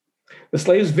synonymous. The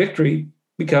slave's victory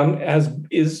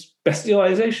is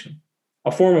bestialization,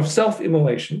 a form of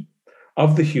self-immolation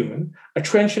of the human, a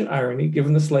trenchant irony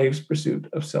given the slave's pursuit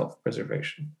of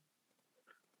self-preservation.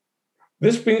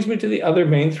 This brings me to the other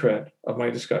main thread of my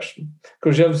discussion,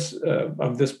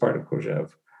 of this part of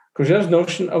Kojève's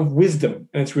notion of wisdom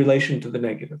and its relation to the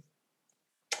negative.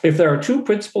 If there are two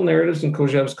principal narratives in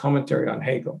Kojève's commentary on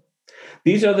Hegel,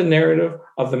 these are the narrative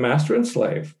of the master and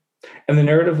slave and the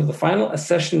narrative of the final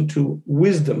accession to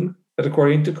wisdom that,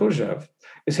 according to Kojève,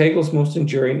 is Hegel's most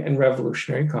enduring and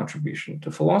revolutionary contribution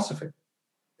to philosophy.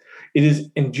 It is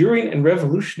enduring and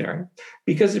revolutionary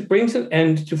because it brings an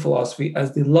end to philosophy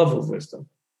as the love of wisdom.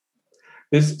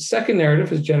 This second narrative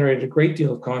has generated a great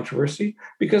deal of controversy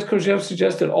because Kojève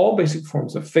suggests that all basic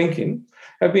forms of thinking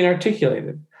have been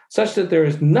articulated, such that there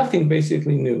is nothing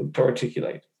basically new to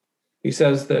articulate. He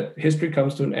says that history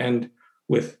comes to an end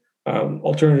with,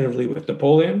 alternatively, with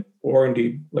Napoleon, or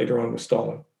indeed later on with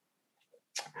Stalin.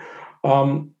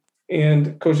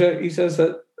 And Kojève, he says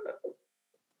that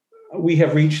we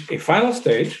have reached a final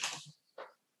stage,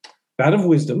 that of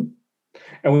wisdom,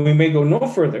 and we may go no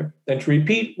further than to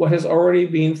repeat what has already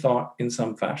been thought in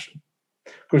some fashion.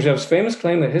 Kojève's famous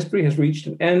claim that history has reached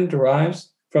an end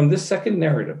derives from this second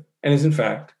narrative and is, in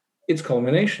fact, its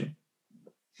culmination.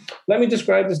 Let me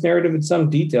describe this narrative in some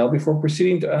detail before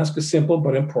proceeding to ask a simple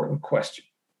but important question.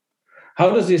 How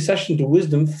does the accession to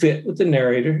wisdom fit with the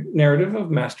narrative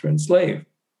of master and slave?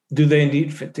 Do they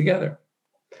indeed fit together?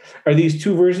 Are these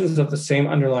two versions of the same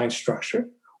underlying structure,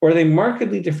 or are they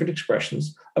markedly different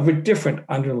expressions of a different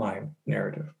underlying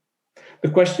narrative? The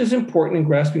question is important in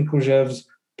grasping Kojève's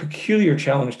peculiar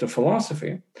challenge to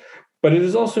philosophy, but it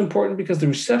is also important because the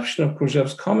reception of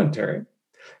Kojève's commentary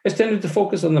has tended to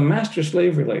focus on the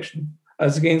master-slave relation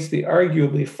as against the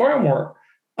arguably far more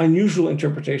unusual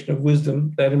interpretation of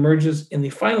wisdom that emerges in the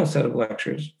final set of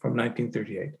lectures from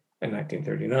 1938 and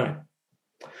 1939.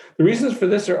 The reasons for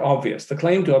this are obvious. The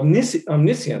claim to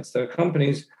omniscience that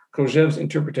accompanies Kojève's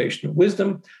interpretation of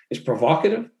wisdom is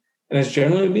provocative and has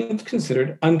generally been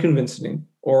considered unconvincing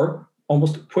or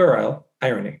almost puerile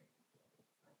irony.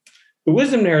 The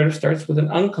wisdom narrative starts with an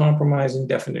uncompromising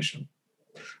definition.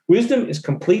 Wisdom is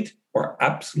complete or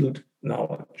absolute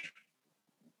knowledge.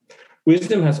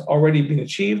 Wisdom has already been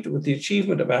achieved with the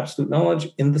achievement of absolute knowledge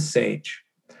in the sage.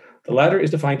 The latter is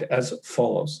defined as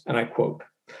follows, and I quote,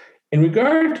 "In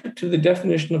regard to the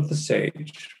definition of the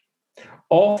sage,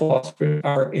 all philosophers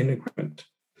are in agreement.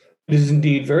 It is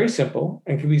indeed very simple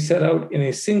and can be set out in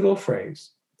a single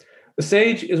phrase. The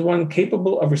sage is one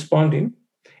capable of responding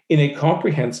in a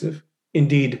comprehensive,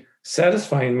 indeed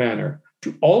satisfying manner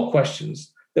to all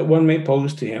questions that one may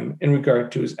pose to him in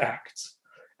regard to his acts,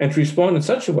 and to respond in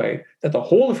such a way that the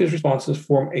whole of his responses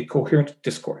form a coherent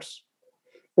discourse.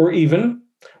 Or even,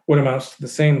 what amounts to the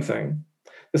same thing,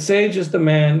 the sage is the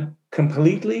man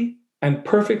completely and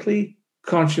perfectly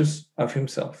conscious of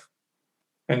himself."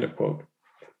 End of quote.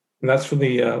 And that's from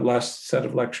the last set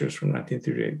of lectures from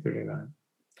 1938-39.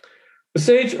 The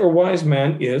sage or wise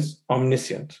man is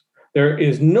omniscient. There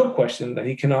is no question that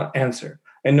he cannot answer,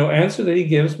 and no answer that he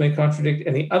gives may contradict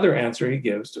any other answer he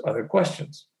gives to other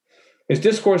questions. His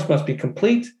discourse must be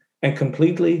complete and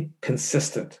completely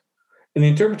consistent. In the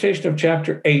interpretation of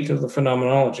chapter 8 of the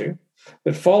Phenomenology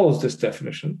that follows this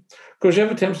definition,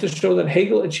 Kojève attempts to show that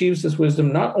Hegel achieves this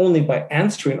wisdom not only by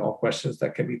answering all questions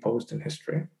that can be posed in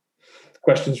history,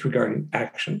 questions regarding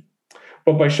action,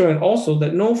 but by showing also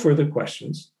that no further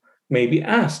questions may be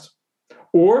asked.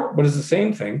 Or, what is the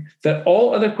same thing, that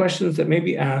all other questions that may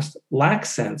be asked lack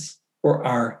sense or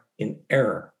are in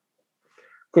error.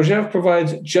 Kojève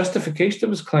provides justification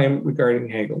of his claim regarding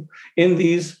Hegel in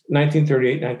these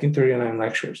 1938-1939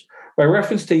 lectures by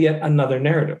reference to yet another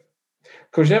narrative.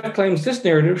 Kojève claims this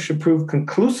narrative should prove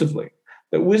conclusively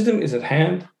that wisdom is at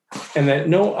hand and that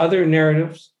no other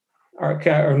narrative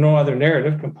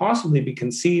can possibly be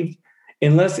conceived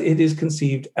unless it is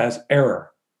conceived as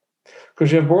error.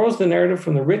 Kojève borrows the narrative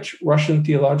from the rich Russian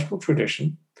theological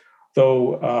tradition,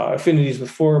 though affinities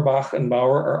with Feuerbach and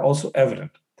Bauer are also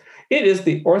evident. It is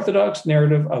the orthodox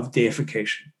narrative of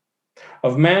deification,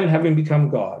 of man having become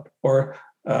God, or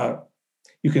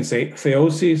you can say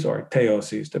theosis or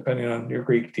theosis, depending on your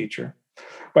Greek teacher.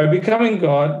 By becoming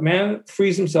God, man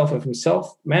frees himself of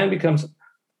himself. Man becomes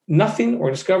nothing or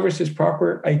discovers his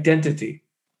proper identity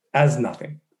as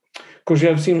nothing.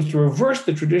 Kojève seems to reverse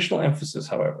the traditional emphasis,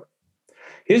 however.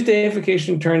 His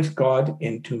deification turns God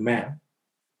into man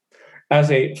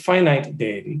as a finite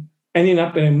deity, ending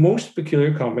up in a most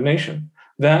peculiar combination,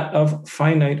 that of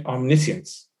finite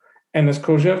omniscience. And as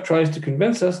Kojève tries to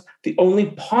convince us, the only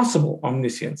possible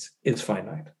omniscience is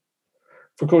finite.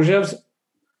 For Kojève,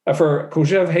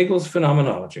 Hegel's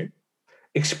phenomenology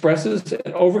expresses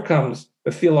and overcomes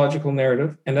the theological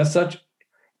narrative, and as such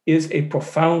is a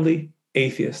profoundly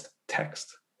atheist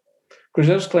text.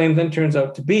 Kojève's claim then turns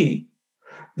out to be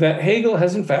that Hegel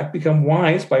has in fact become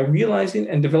wise by realizing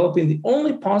and developing the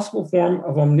only possible form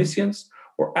of omniscience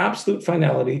or absolute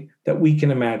finality that we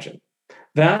can imagine,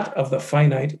 that of the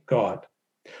finite God.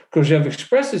 Kojève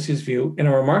expresses his view in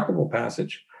a remarkable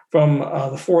passage from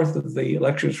the fourth of the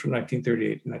lectures from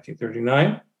 1938 and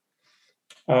 1939,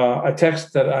 a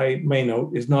text that I may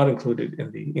note is not included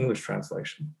in the English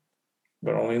translation,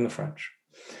 but only in the French.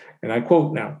 And I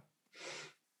quote now,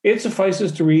 "It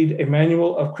suffices to read a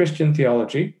manual of Christian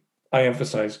theology," I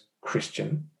emphasize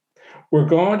Christian, "where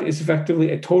God is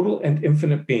effectively a total and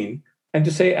infinite being, and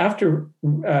to say after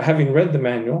having read the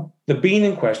manual, the being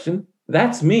in question,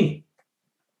 that's me."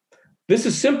 This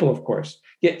is simple, of course,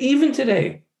 yet even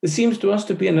today, this seems to us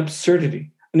to be an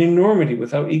absurdity, an enormity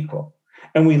without equal,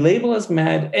 and we label as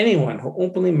mad anyone who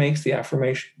openly makes the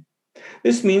affirmation.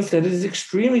 This means that it is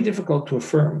extremely difficult to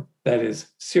affirm, that is,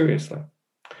 seriously.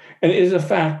 And it is a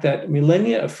fact that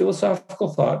millennia of philosophical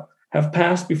thought have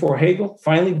passed before Hegel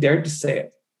finally dared to say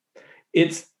it.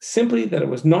 It's simply that it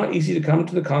was not easy to come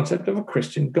to the concept of a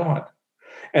Christian God.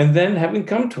 And then, having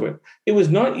come to it, it was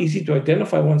not easy to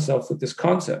identify oneself with this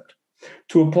concept,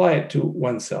 to apply it to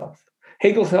oneself.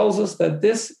 Hegel tells us that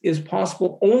this is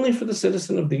possible only for the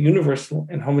citizen of the universal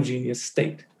and homogeneous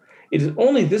state. It is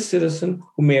only this citizen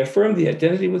who may affirm the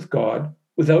identity with God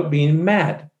without being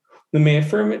mad, who may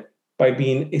affirm it by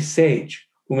being a sage,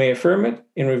 who may affirm it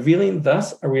in revealing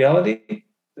thus a reality,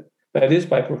 that is,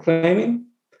 by proclaiming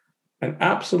an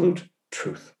absolute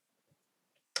truth.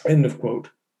 End of quote.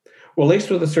 Well,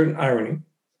 laced with a certain irony,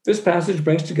 this passage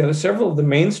brings together several of the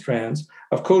main strands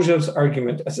of Kojève's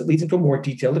argument as it leads into a more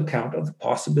detailed account of the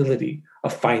possibility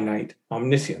of finite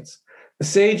omniscience. The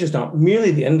sage is not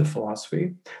merely the end of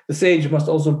philosophy. The sage must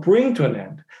also bring to an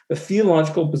end the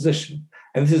theological position,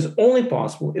 and this is only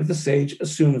possible if the sage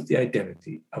assumes the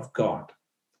identity of God.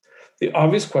 The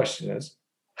obvious question is,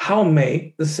 how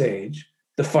may the sage,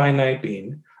 the finite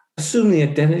being, assume the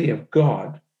identity of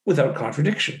God without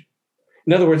contradiction?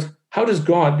 In other words, how does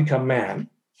God become man?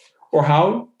 Or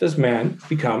how does man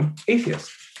become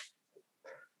atheist?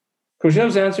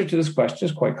 Kojève's answer to this question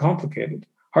is quite complicated,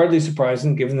 hardly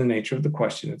surprising given the nature of the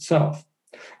question itself.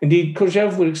 Indeed,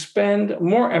 Kojève would expend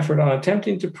more effort on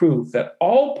attempting to prove that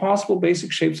all possible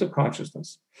basic shapes of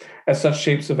consciousness, as such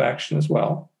shapes of action as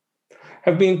well,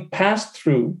 have been passed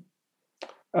through,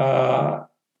 Kojève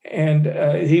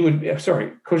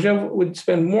would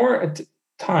spend more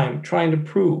time trying to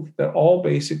prove that all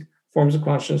basic forms of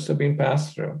consciousness have been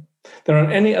passed through than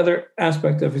on any other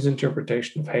aspect of his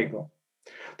interpretation of Hegel.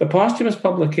 The posthumous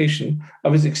publication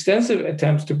of his extensive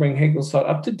attempts to bring Hegel's thought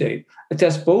up to date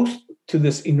attests both to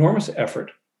this enormous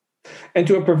effort and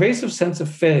to a pervasive sense of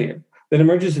failure that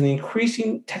emerges in the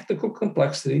increasing technical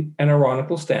complexity and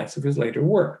ironical stance of his later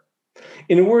work.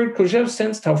 In a word, Kojève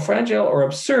sensed how fragile or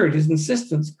absurd his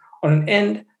insistence on an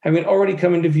end having already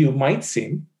come into view might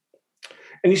seem,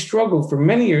 and he struggled for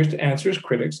many years to answer his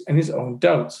critics and his own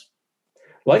doubts.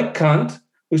 Like Kant,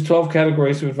 whose 12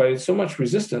 categories have invited so much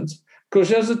resistance,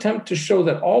 Kojève's attempt to show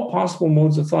that all possible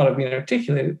modes of thought have been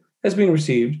articulated has been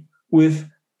received with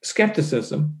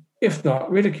skepticism, if not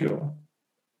ridicule.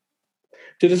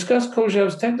 To discuss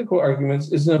Kojève's technical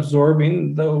arguments is an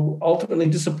absorbing, though ultimately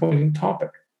disappointing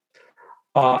topic,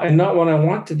 and not one I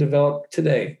want to develop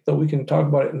today, though we can talk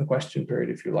about it in the question period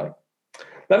if you like.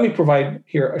 Let me provide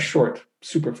here a short,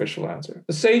 superficial answer.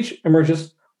 The sage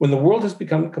emerges when the world has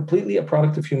become completely a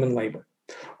product of human labor,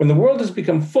 when the world has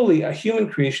become fully a human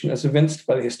creation as evinced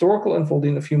by the historical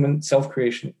unfolding of human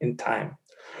self-creation in time.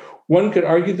 One could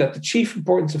argue that the chief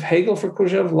importance of Hegel for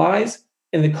Kojève lies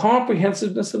in the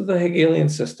comprehensiveness of the Hegelian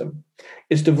system,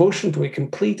 its devotion to a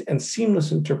complete and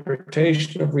seamless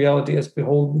interpretation of reality as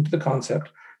beholden to the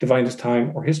concept, defined as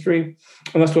time or history,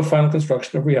 and thus to a final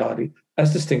construction of reality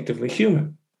as distinctively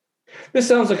human. This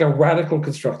sounds like a radical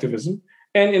constructivism,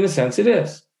 and in a sense it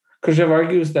is. Kojève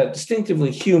argues that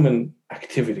distinctively human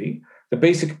activity, the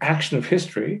basic action of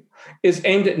history, is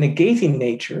aimed at negating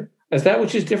nature as that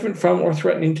which is different from or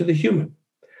threatening to the human.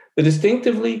 The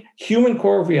distinctively human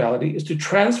core of reality is to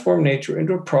transform nature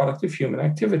into a product of human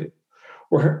activity.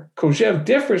 Where Kojève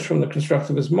differs from the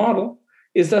constructivist model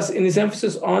is thus in his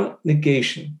emphasis on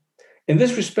negation. In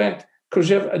this respect,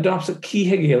 Kojève adopts a key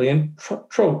Hegelian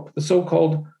trope, the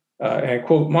so-called, and I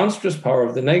quote, monstrous power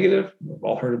of the negative. We've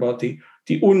all heard about die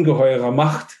ungeheure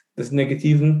Macht des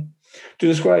Negativen, to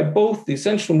describe both the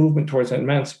essential movement towards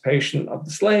emancipation of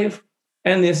the slave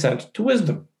and the ascent to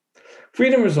wisdom.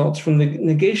 Freedom results from the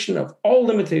negation of all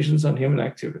limitations on human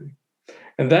activity.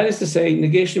 And that is to say,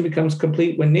 negation becomes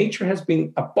complete when nature has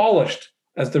been abolished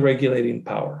as the regulating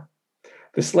power.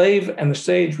 The slave and the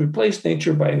sage replace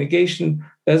nature by a negation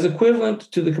that is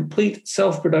equivalent to the complete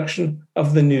self-production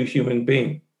of the new human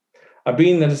being, a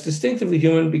being that is distinctively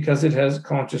human because it has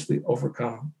consciously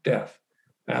overcome death.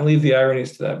 And I'll leave the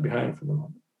ironies to that behind for the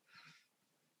moment.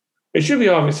 It should be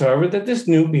obvious, however, that this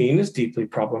new being is deeply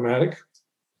problematic.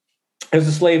 Has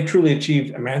the slave truly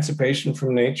achieved emancipation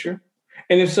from nature?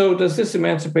 And if so, does this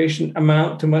emancipation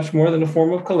amount to much more than a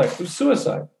form of collective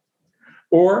suicide?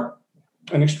 Or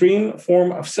an extreme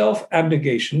form of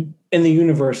self-abnegation in the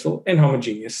universal and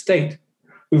homogeneous state?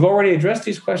 We've already addressed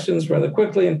these questions rather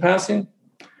quickly in passing.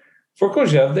 For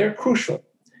Kojève, they're crucial.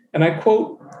 And I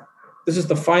quote, this is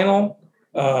the final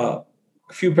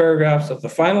few paragraphs of the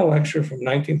final lecture from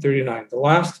 1939, the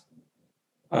last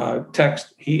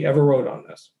text he ever wrote on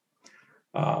this.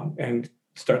 And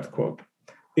start the quote.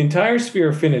 The entire sphere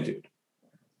of finitude,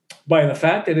 by the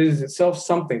fact that it is itself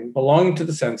something belonging to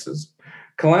the senses,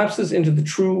 collapses into the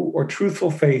true or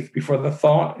truthful faith before the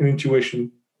thought and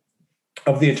intuition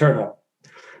of the eternal,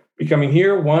 becoming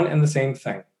here one and the same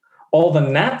thing. All the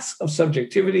gnats of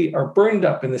subjectivity are burned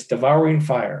up in this devouring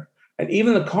fire, And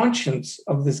even the conscience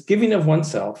of this giving of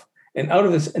oneself, and out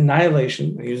of this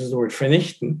annihilation, he uses the word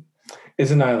vernichten,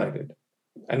 is annihilated.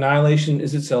 Annihilation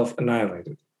is itself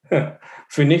annihilated.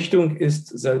 Vernichtung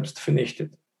ist selbst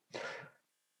vernichtet.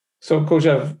 So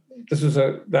Kojève, this is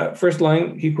that first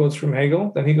line he quotes from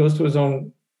Hegel, then he goes to his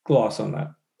own gloss on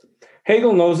that.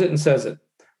 Hegel knows it and says it,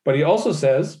 but he also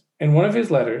says in one of his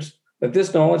letters that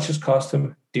this knowledge has cost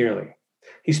him dearly.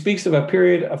 He speaks of a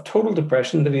period of total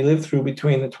depression that he lived through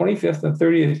between the 25th and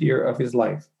 30th year of his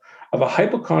life, of a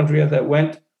hypochondria that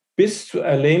went bis zur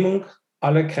Erlähmung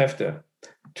aller Kräfte,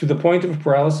 to the point of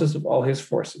paralysis of all his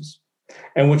forces,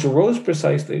 and which arose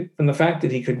precisely from the fact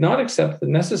that he could not accept the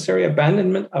necessary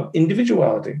abandonment of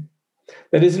individuality,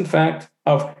 that is, in fact,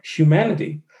 of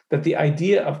humanity, that the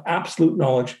idea of absolute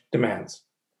knowledge demands.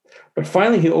 But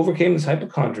finally, he overcame this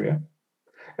hypochondria,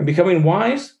 and becoming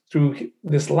wise through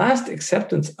this last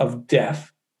acceptance of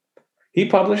death, he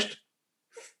published,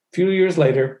 a few years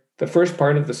later, the first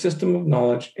part of the system of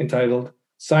knowledge entitled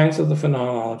Science of the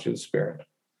Phenomenology of the Spirit,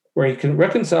 where he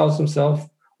reconciles himself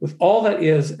with all that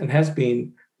is and has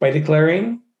been by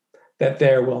declaring that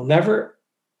there will never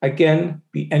again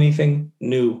be anything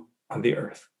new on the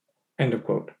earth. End of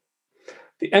quote.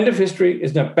 The end of history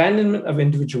is an abandonment of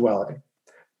individuality,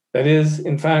 that is,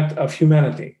 in fact, of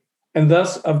humanity, and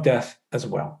thus of death as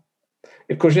well.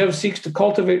 If Kojève seeks to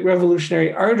cultivate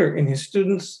revolutionary ardor in his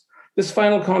students, this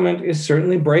final comment is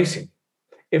certainly bracing,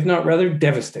 if not rather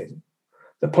devastating.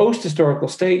 The post-historical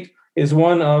state is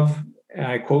one of, and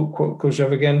I quote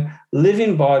Kojève again,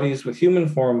 living bodies with human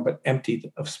form but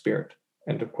emptied of spirit,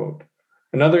 end of quote.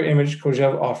 Another image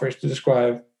Kojève offers to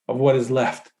describe of what is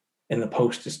left in this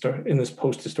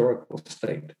post-historical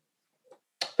state.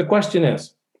 The question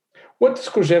is, what does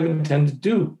Kojève intend to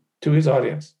do to his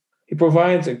audience? He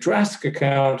provides a drastic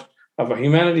account of a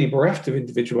humanity bereft of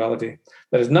individuality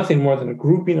that is nothing more than a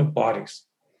grouping of bodies.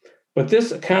 But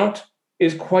this account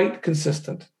is quite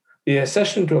consistent. The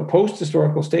accession to a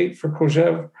post-historical state for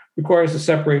Kojève requires the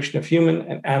separation of human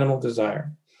and animal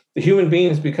desire. The human being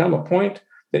has become a point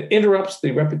that interrupts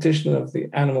the repetition of the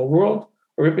animal world,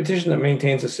 a repetition that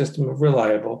maintains a system of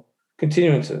reliable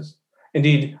continuances.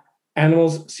 Indeed,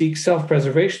 animals seek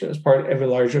self-preservation as part of a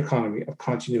larger economy of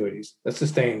continuities that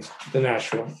sustains the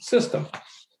natural system.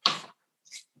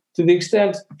 To the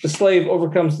extent the slave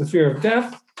overcomes the fear of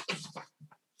death,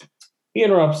 he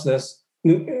interrupts this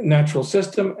natural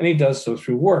system, and he does so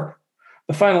through work.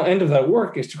 The final end of that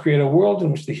work is to create a world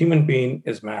in which the human being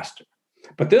is master.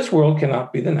 But this world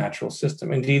cannot be the natural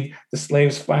system. Indeed, the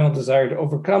slave's final desire to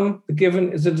overcome the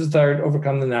given is a desire to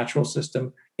overcome the natural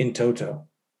system in toto.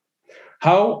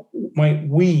 How might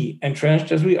we,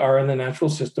 entrenched as we are in the natural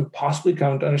system, possibly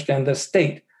come to understand the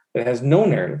state that has no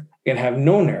narrative, can have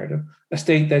no narrative, a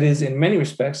state that is in many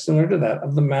respects similar to that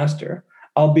of the master,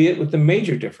 albeit with the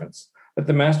major difference that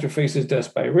the master faces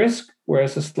death by risk,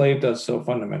 whereas the slave does so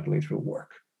fundamentally through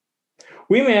work.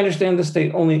 We may understand the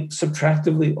state only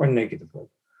subtractively or negatively.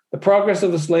 The progress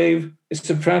of the slave is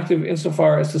subtractive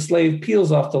insofar as the slave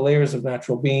peels off the layers of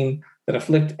natural being that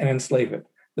afflict and enslave it.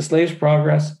 The slave's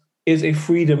progress is a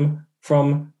freedom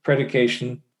from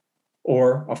predication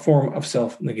or a form of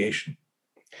self-negation.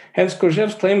 Hence,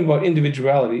 Kojève's claim about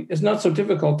individuality is not so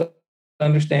difficult to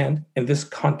understand in this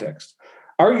context.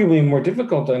 Arguably more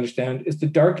difficult to understand is the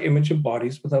dark image of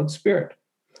bodies without spirit.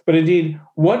 But indeed,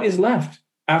 what is left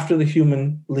after the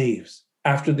human leaves,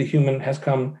 after the human has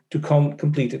come to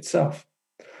complete itself?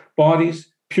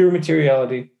 Bodies, pure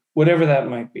materiality, whatever that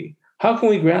might be. How can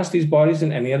we grasp these bodies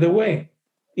in any other way,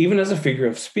 even as a figure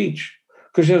of speech?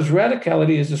 Kojève's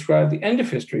radicality has described the end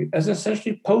of history as an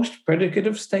essentially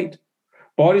post-predicative state.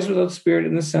 Bodies without spirit,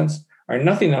 in this sense, are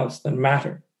nothing else than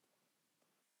matter.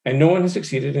 And no one has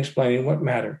succeeded in explaining what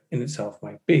matter in itself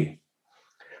might be.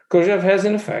 Kojève has,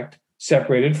 in effect,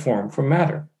 separated form from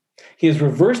matter. He has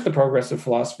reversed the progress of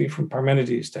philosophy from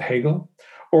Parmenides to Hegel,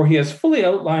 or he has fully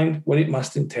outlined what it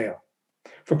must entail.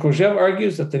 For Kojève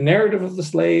argues that the narrative of the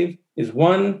slave is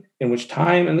one in which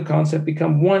time and the concept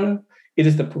become one. It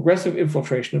is the progressive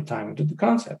infiltration of time into the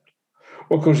concept.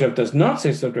 What Kojève does not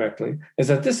say so directly is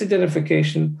that this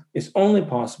identification is only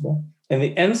possible in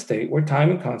the end state where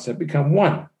time and concept become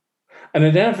one, an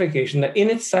identification that in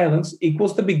its silence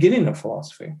equals the beginning of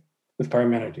philosophy with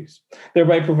Parmenides,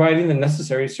 thereby providing the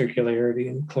necessary circularity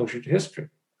and closure to history.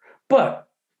 But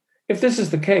if this is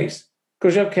the case,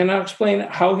 Kojève cannot explain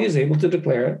how he is able to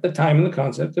declare that time and the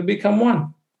concept have become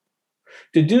one.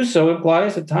 To do so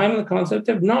implies that time and the concept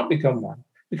have not become one,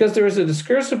 because there is a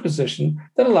discursive position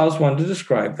that allows one to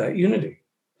describe that unity,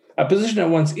 a position at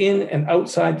once in and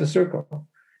outside the circle.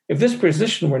 If this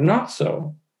position were not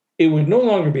so, it would no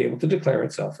longer be able to declare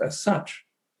itself as such.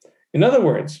 In other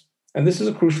words, and this is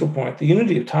a crucial point, the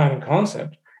unity of time and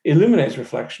concept eliminates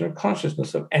reflection or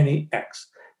consciousness of any X.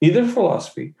 Neither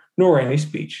philosophy nor any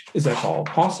speech is at all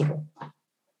possible.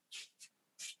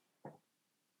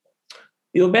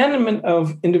 The abandonment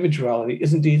of individuality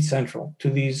is indeed central to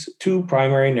these two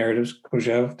primary narratives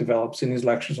Kojève develops in his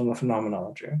lectures on the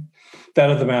phenomenology,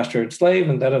 that of the master and slave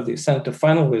and that of the ascent to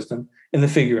final wisdom in the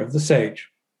figure of the sage.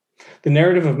 The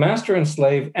narrative of master and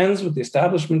slave ends with the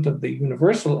establishment of the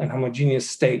universal and homogeneous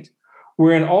state,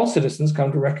 wherein all citizens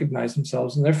come to recognize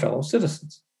themselves in their fellow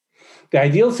citizens. The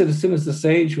ideal citizen is the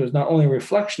sage who is not only a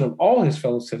reflection of all his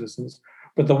fellow citizens,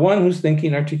 but the one whose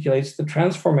thinking articulates the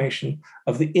transformation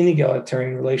of the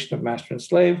inegalitarian relation of master and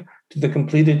slave to the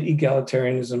completed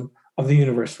egalitarianism of the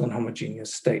universal and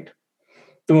homogeneous state.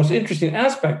 The most interesting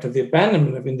aspect of the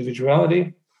abandonment of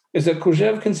individuality is that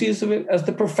Kojève conceives of it as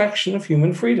the perfection of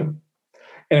human freedom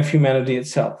and of humanity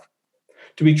itself.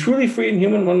 To be truly free and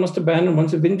human, one must abandon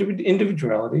one's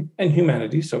individuality and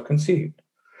humanity so conceived.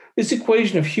 This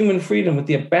equation of human freedom with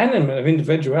the abandonment of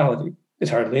individuality is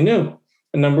hardly new.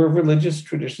 A number of religious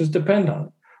traditions depend on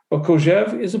it. But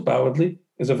Kojève is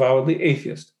avowedly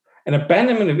atheist. An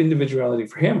abandonment of individuality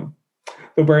for him,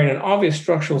 though bearing an obvious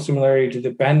structural similarity to the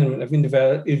abandonment of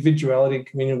individuality in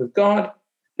communion with God,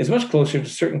 is much closer to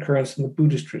certain currents in the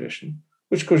Buddhist tradition,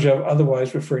 which Kojève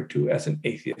otherwise referred to as an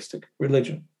atheistic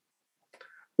religion.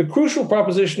 The crucial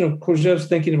proposition of Kojève's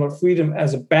thinking about freedom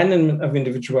as abandonment of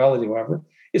individuality, however,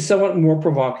 is somewhat more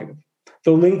provocative,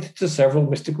 though linked to several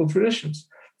mystical traditions.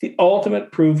 The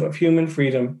ultimate proof of human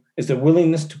freedom is the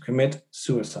willingness to commit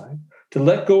suicide, to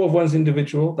let go of one's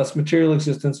individual, thus material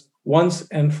existence, once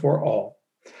and for all.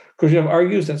 Kojève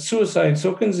argues that suicide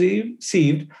so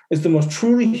conceived is the most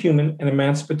truly human and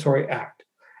emancipatory act.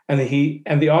 And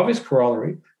the obvious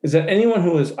corollary is that anyone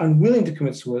who is unwilling to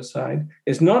commit suicide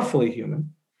is not fully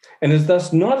human and is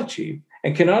thus not achieved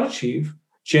and cannot achieve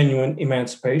genuine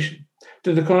emancipation.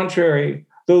 To the contrary,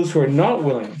 those who are not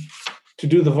willing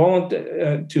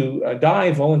to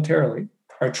die voluntarily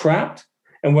are trapped,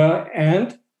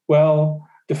 and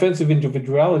defensive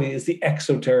individuality is the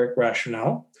exoteric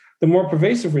rationale. The more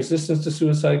pervasive resistance to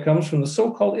suicide comes from the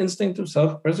so-called instinct of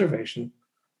self-preservation,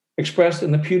 expressed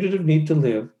in the putative need to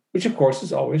live, which of course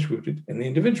is always rooted in the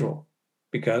individual,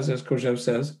 because, as Kojève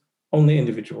says, only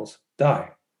individuals die.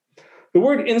 The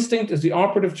word instinct is the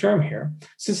operative term here,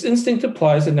 since instinct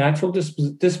implies a natural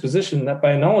disposition that,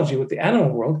 by analogy with the animal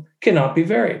world, cannot be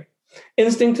varied.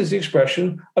 Instinct is the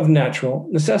expression of natural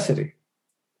necessity,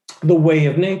 the way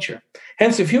of nature.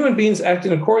 Hence, if human beings act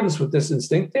in accordance with this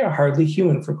instinct, they are hardly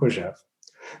human for Kojève.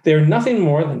 They are nothing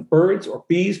more than birds or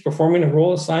bees performing a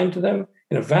role assigned to them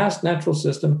in a vast natural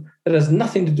system that has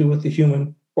nothing to do with the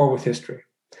human or with history.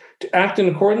 To act in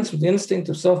accordance with the instinct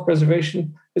of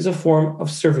self-preservation is a form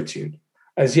of servitude.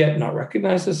 As yet not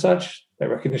recognized as such, that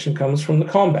recognition comes from the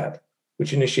combat,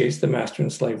 which initiates the master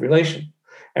and slave relation.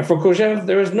 And for Kojève,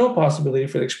 there is no possibility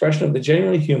for the expression of the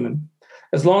genuinely human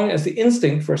as long as the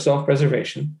instinct for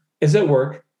self-preservation is at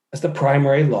work as the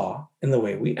primary law in the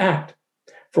way we act.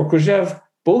 For Kojève,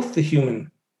 both the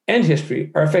human and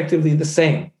history are effectively the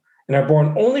same and are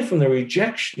born only from the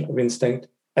rejection of instinct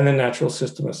and the natural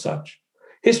system as such.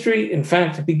 History, in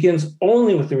fact, begins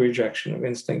only with the rejection of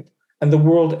instinct and the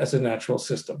world as a natural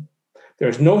system. There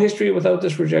is no history without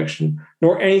this rejection,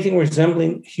 nor anything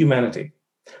resembling humanity.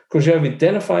 Kojève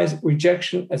identifies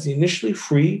rejection as the initially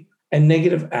free and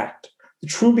negative act, the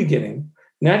true beginning.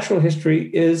 Natural history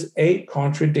is a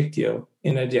contradictio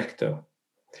in adjecto.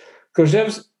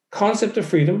 Kojève's concept of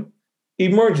freedom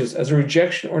emerges as a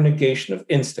rejection or negation of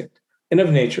instinct and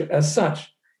of nature as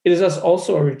such. It is thus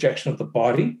also a rejection of the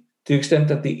body, to the extent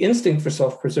that the instinct for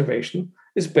self-preservation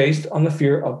is based on the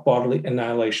fear of bodily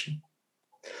annihilation.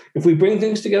 If we bring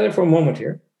things together for a moment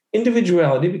here,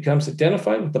 individuality becomes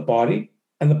identified with the body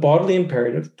and the bodily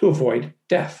imperative to avoid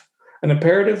death, an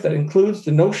imperative that includes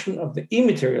the notion of the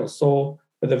immaterial soul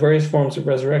or the various forms of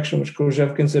resurrection, which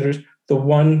Kojève considers the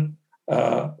one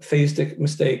theistic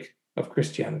mistake of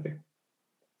Christianity.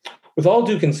 With all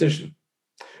due concision,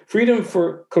 freedom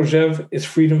for Kojève is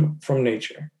freedom from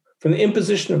nature, from the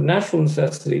imposition of natural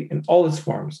necessity in all its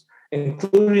forms,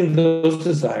 including those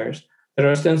desires that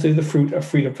are ostensibly the fruit of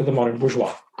freedom for the modern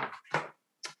bourgeois.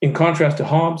 In contrast to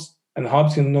Hobbes and the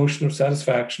Hobbesian notion of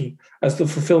satisfaction as the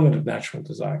fulfillment of natural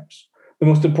desires, the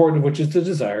most important of which is the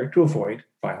desire to avoid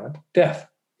violent death.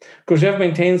 Kojève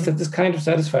maintains that this kind of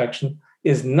satisfaction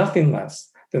is nothing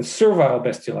less than servile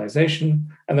bestialization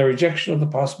and the rejection of the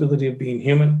possibility of being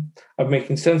human, of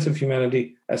making sense of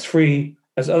humanity as free,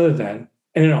 as other than,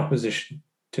 and in opposition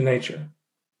to nature.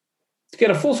 To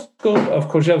get a full scope of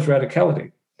Kojève's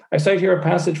radicality, I cite here a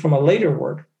passage from a later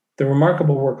work the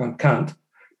remarkable work on Kant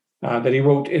that he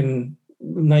wrote in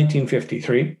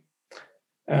 1953.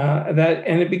 And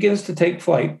it begins to take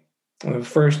flight in the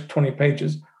first 20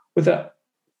 pages with an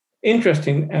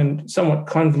interesting and somewhat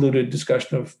convoluted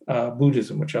discussion of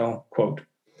Buddhism, which I'll quote.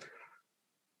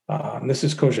 And this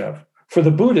is Kojève. For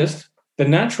the Buddhist, the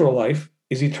natural life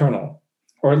is eternal,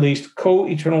 or at least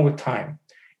co-eternal with time.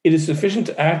 It is sufficient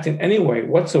to act in any way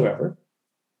whatsoever,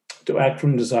 to act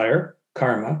from desire,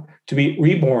 karma, to be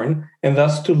reborn, and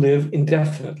thus to live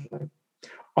indefinitely.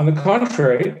 On the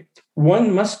contrary,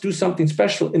 one must do something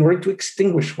special in order to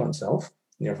extinguish oneself,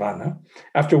 nirvana,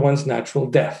 after one's natural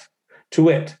death, to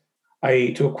wit,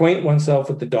 i.e., to acquaint oneself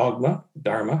with the dogma,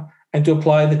 dharma, and to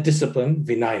apply the discipline,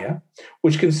 vinaya,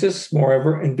 which consists,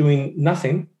 moreover, in doing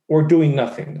nothing,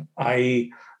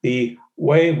 i.e., the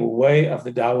way of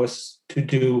the Taoists to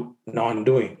do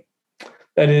non-doing.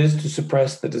 That is, to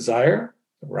suppress the desire,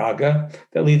 the raga,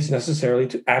 that leads necessarily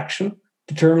to action,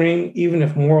 determining, even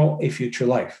if moral, a future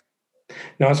life.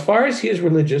 Now, as far as he is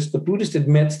religious, the Buddhist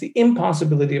admits the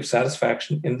impossibility of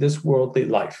satisfaction in this worldly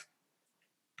life.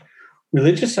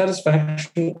 Religious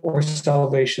satisfaction or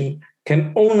salvation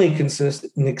can only consist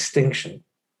in extinction,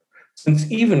 since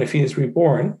even if he is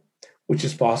reborn, which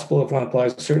is possible if one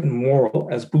applies a certain moral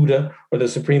as Buddha or the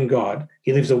supreme God,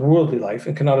 he lives a worldly life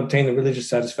and cannot obtain the religious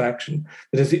satisfaction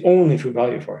that is the only true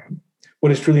value for him.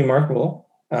 What is truly remarkable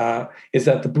is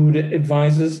that the Buddha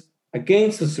advises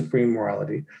against the supreme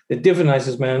morality that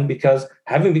divinizes man because,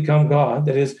 having become God,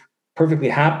 that is, perfectly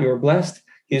happy or blessed,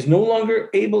 he is no longer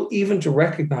able even to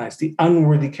recognize the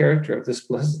unworthy character of this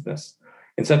blessedness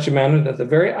in such a manner that the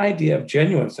very idea of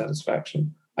genuine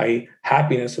satisfaction, i.e.,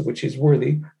 happiness of which he is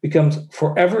worthy, becomes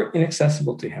forever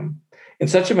inaccessible to him, in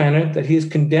such a manner that he is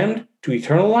condemned to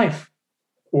eternal life,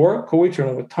 or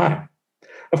co-eternal with time.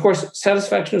 Of course,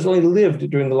 satisfaction is only lived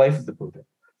during the life of the Buddha,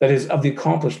 that is, of the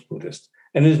accomplished Buddhist,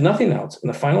 and it is nothing else in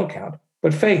the final count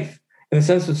but faith, in the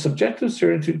sense of subjective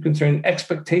certitude concerning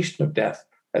expectation of death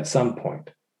at some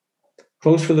point.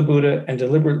 Close for the Buddha and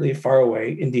deliberately far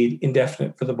away, indeed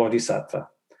indefinite for the Bodhisattva,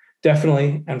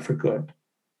 definitely and for good.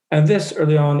 And this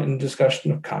early on in the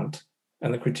discussion of Kant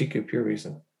and the Critique of Pure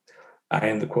Reason. I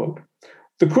end the quote.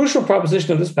 The crucial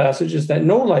proposition of this passage is that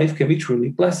no life can be truly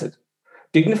blessed,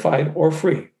 dignified, or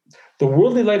free. The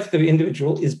worldly life of the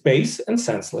individual is base and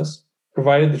senseless,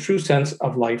 provided the true sense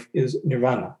of life is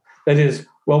nirvana. That is,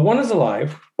 while one is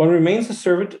alive, one remains a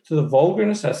servant to the vulgar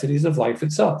necessities of life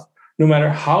itself, no matter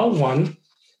how one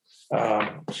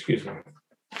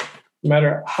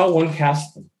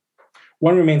casts them.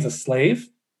 One remains a slave,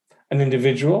 an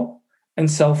individual,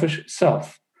 and selfish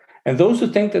self. And those who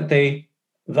think that they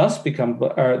thus become,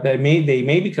 or they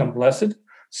may become blessed,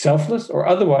 selfless, or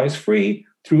otherwise free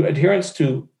through adherence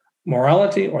to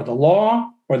morality or the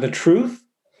law or the truth,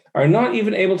 are not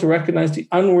even able to recognize the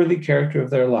unworthy character of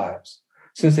their lives,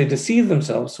 since they deceive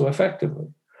themselves so effectively.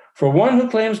 For one who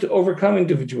claims to overcome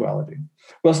individuality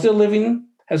while still living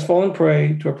has fallen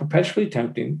prey to a perpetually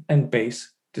tempting and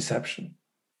base deception.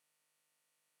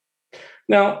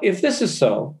 Now, if this is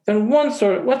so, then what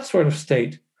sort of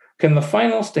state can the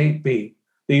final state be,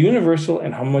 the universal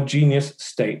and homogeneous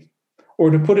state, or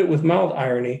to put it with mild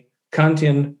irony,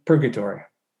 Kantian purgatory?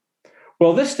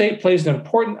 Well, this state plays an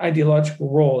important ideological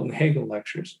role in the Hegel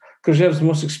lectures. Kojève's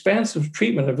most expansive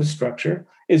treatment of his structure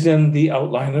is in the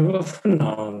outline of a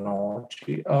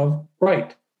phenomenology of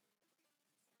right.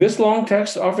 This long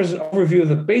text offers an overview of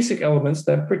the basic elements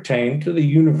that pertain to the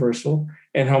universal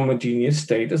and homogeneous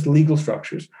state as legal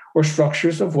structures, or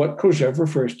structures of what Kojève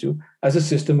refers to as a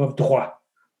system of droit,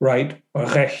 right, or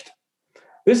recht.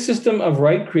 This system of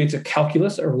right creates a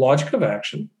calculus or logic of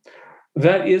action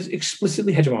that is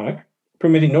explicitly hegemonic,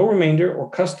 permitting no remainder or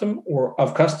custom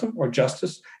or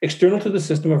justice external to the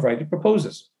system of right it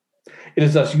proposes. It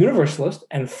is thus universalist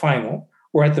and final,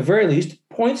 or at the very least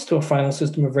points to a final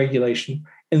system of regulation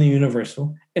in the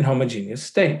universal and homogeneous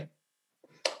state.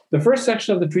 The first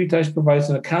section of the treatise provides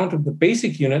an account of the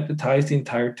basic unit that ties the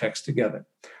entire text together,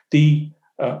 the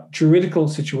juridical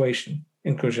situation,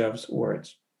 in Kojève's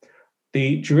words.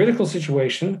 The juridical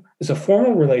situation is a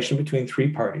formal relation between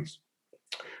three parties.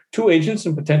 Two agents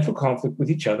in potential conflict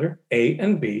with each other, A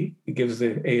and B, he gives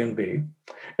the A and B,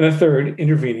 and a third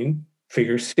intervening,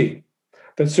 figure C,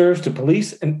 that serves to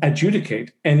police and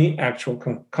adjudicate any actual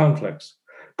conflicts.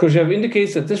 Kojève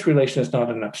indicates that this relation is not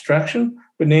an abstraction,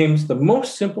 but names the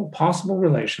most simple possible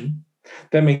relation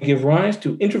that may give rise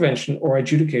to intervention or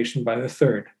adjudication by the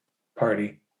third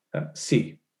party,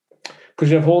 C.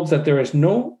 Kojève holds that there is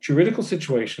no juridical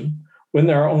situation when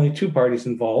there are only two parties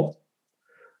involved,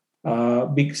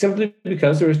 simply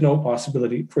because there is no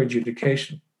possibility for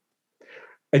adjudication.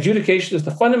 Adjudication is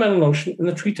the fundamental notion in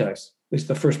the treatise, at least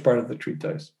the first part of the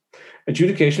treatise.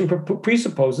 Adjudication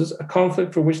presupposes a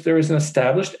conflict for which there is an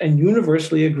established and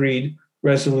universally agreed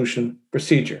resolution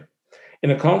procedure.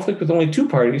 In a conflict with only two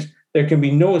parties, there can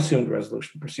be no assumed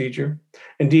resolution procedure.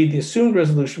 Indeed, the assumed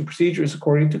resolution procedure is,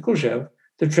 according to Kojève,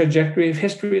 the trajectory of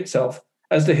history itself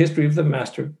as the history of the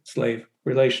master-slave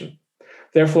relation.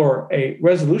 Therefore, a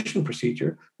resolution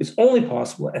procedure is only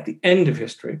possible at the end of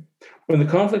history, when the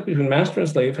conflict between master and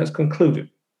slave has concluded.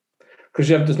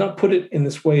 Kojève does not put it in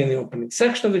this way in the opening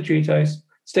section of the treatise.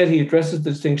 Instead, he addresses the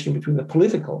distinction between the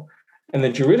political and the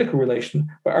juridical relation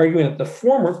by arguing that the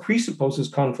former presupposes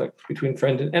conflict between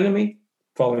friend and enemy,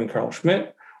 following Carl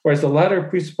Schmitt, whereas the latter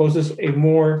presupposes a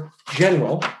more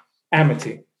general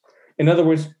amity. In other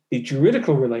words, the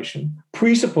juridical relation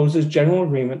presupposes general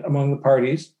agreement among the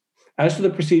parties as to the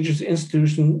procedures and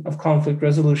institution of conflict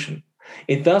resolution.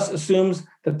 It thus assumes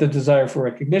that the desire for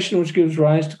recognition which gives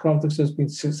rise to conflicts has been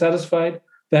satisfied,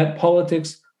 that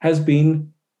politics has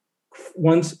been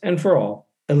once and for all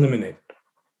eliminated.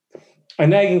 A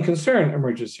nagging concern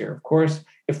emerges here, of course.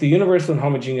 If the universal and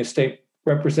homogeneous state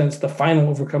represents the final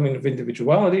overcoming of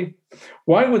individuality,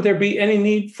 why would there be any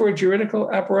need for a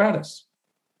juridical apparatus?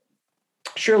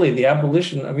 Surely the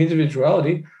abolition of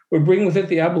individuality would bring with it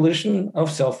the abolition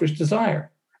of selfish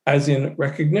desire, as in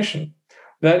recognition.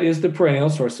 That is the perennial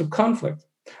source of conflict,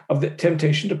 of the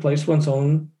temptation to place one's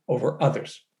own over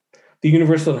others. The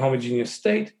universal and homogeneous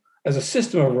state, as a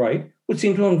system of right, would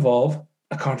seem to involve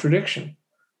a contradiction.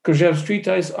 Kojève's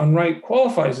treatise on right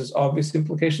qualifies this obvious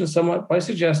implication somewhat by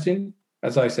suggesting,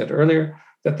 as I said earlier,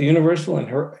 that the universal and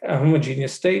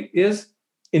homogeneous state is,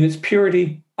 in its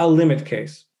purity, a limit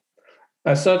case.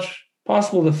 As such,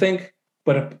 possible to think,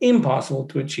 but impossible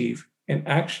to achieve in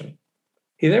action.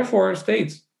 He therefore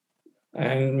states,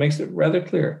 and makes it rather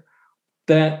clear,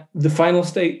 that the final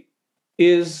state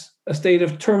is a state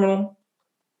of terminal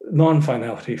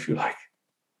non-finality, if you like.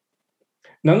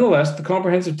 Nonetheless, the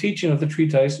comprehensive teaching of the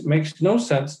treatise makes no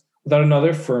sense without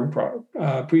another firm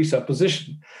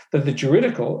presupposition, that the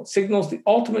juridical signals the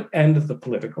ultimate end of the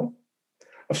political,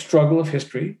 of struggle of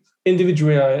history,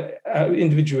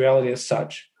 individuality as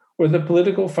such, where the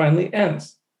political finally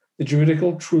ends. The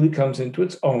juridical truly comes into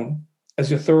its own as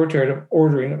the authoritative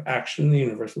ordering of action in the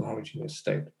universal homogeneous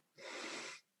state.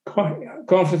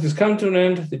 Conflict has come to an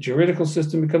end. The juridical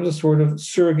system becomes a sort of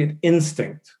surrogate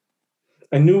instinct,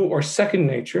 a new or second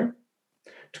nature,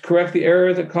 to correct the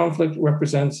error that conflict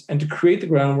represents and to create the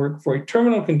groundwork for a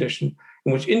terminal condition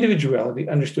in which individuality,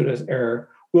 understood as error,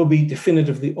 will be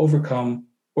definitively overcome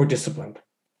or disciplined.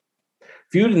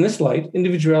 Viewed in this light,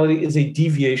 individuality is a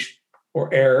deviation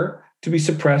or error to be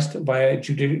suppressed by a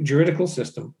juridical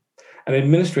system, an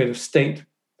administrative state,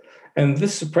 and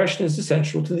this suppression is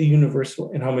essential to the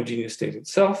universal and homogeneous state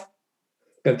itself,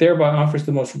 that thereby offers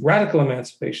the most radical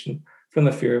emancipation from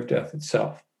the fear of death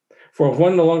itself. For if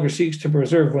one no longer seeks to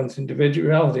preserve one's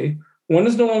individuality, one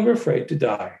is no longer afraid to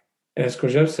die. And as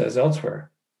Kojève says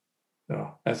elsewhere,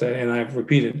 I've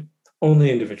repeated,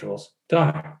 only individuals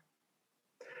die.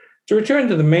 To return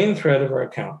to the main thread of our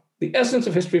account, the essence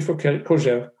of history for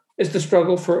Kojève is the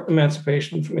struggle for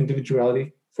emancipation from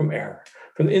individuality, from error,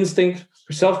 from the instinct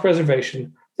for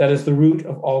self-preservation that is the root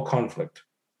of all conflict,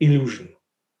 illusion.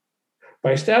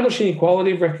 By establishing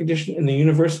equality of recognition in the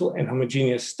universal and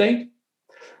homogeneous state,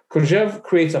 Kojève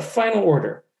creates a final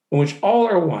order in which all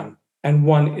are one and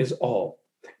one is all,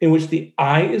 in which the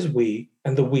I is we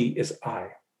and the we is I.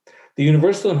 The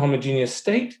universal and homogeneous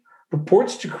state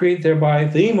purports to create thereby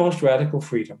the most radical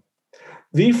freedom,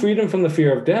 the freedom from the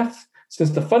fear of death,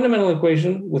 since the fundamental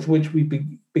equation with which we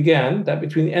began, that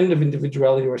between the end of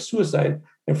individuality or suicide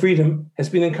and freedom, has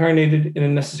been incarnated in a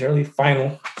necessarily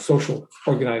final social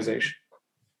organization.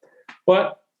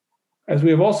 But, as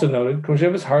we have also noted,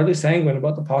 Kojève is hardly sanguine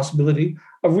about the possibility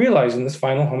of realizing this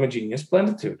final homogeneous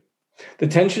plenitude. The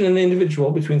tension in the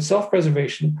individual between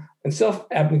self-preservation and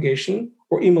self-abnegation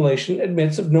or immolation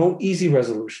admits of no easy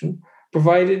resolution,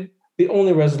 provided the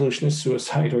only resolution is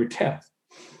suicide or death.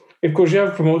 If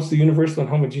Kojève promotes the universal and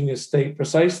homogeneous state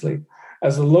precisely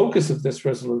as the locus of this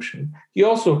resolution, he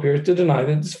also appears to deny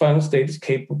that this final state is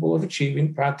capable of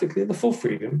achieving practically the full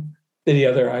freedom that he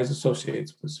otherwise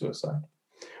associates with suicide.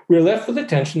 We are left with a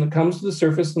tension that comes to the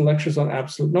surface in lectures on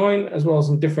absolute knowing, as well as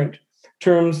in different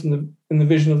terms in the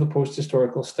vision of the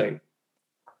post-historical state.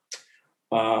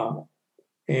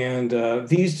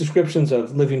 These descriptions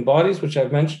of living bodies, which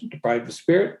I've mentioned, deprived of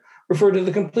spirit, refer to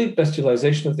the complete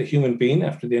bestialization of the human being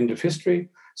after the end of history,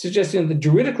 suggesting that the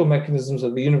juridical mechanisms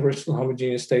of the universal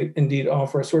homogeneous state indeed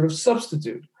offer a sort of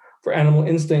substitute for animal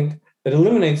instinct that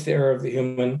eliminates the error of the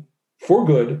human for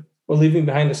good or leaving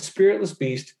behind a spiritless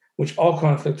beast in which all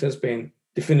conflict has been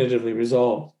definitively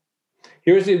resolved.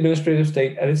 Here is the administrative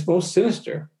state at its most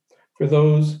sinister for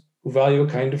those who value a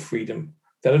kind of freedom,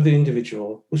 that of the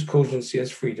individual whose cogency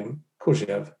as freedom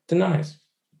Kojève denies.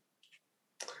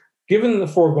 Given the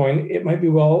foregoing, it might be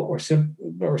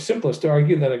simplest to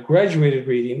argue that a graduated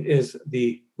reading is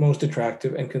the most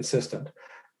attractive and consistent.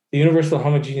 The universal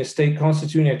homogeneous state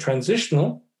constituting a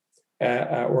transitional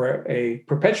or a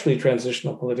perpetually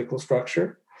transitional political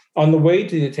structure on the way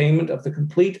to the attainment of the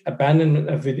complete abandonment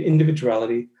of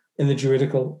individuality in the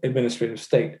juridical administrative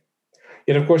state.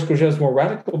 Yet, of course, Kojève's more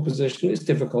radical position is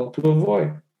difficult to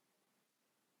avoid.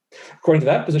 According to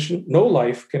that position, no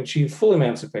life can achieve full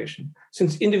emancipation,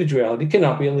 since individuality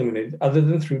cannot be eliminated other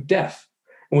than through death.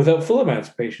 And without full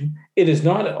emancipation, it is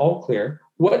not at all clear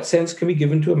what sense can be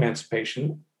given to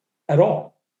emancipation at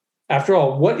all. After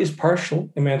all, what is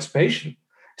partial emancipation,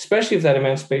 especially if that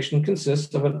emancipation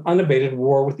consists of an unabated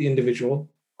war with the individual,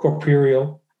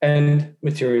 corporeal, and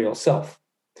material self?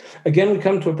 Again, we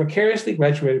come to a precariously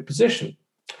graduated position,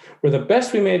 where the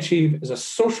best we may achieve is a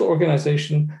social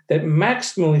organization that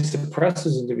maximally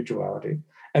suppresses individuality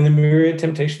and the myriad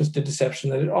temptations to deception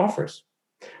that it offers.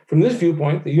 From this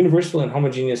viewpoint, the universal and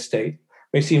homogeneous state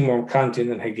may seem more Kantian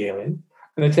than Hegelian,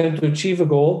 an attempt to achieve a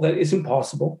goal that is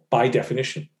impossible by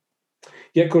definition.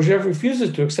 Yet Kojève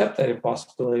refuses to accept that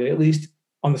impossibility, at least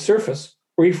on the surface,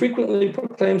 where he frequently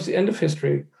proclaims the end of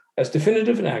history as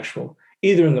definitive and actual,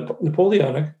 either in the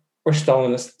Napoleonic or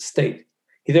Stalinist state.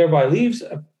 He thereby leaves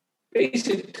a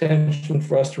basic tension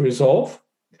for us to resolve,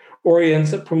 or he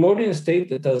ends up promoting a state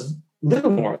that does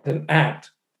little more than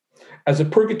act as a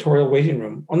purgatorial waiting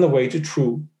room on the way to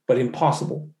true but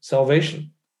impossible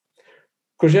salvation.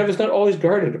 Kojève is not always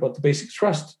guarded about the basic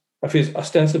thrust of his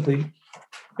ostensibly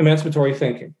emancipatory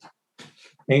thinking.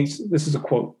 This is a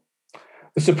quote: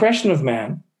 "The suppression of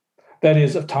man, that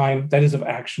is of time, that is of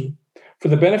action, for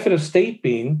the benefit of state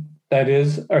being, that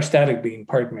is, or static being,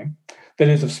 that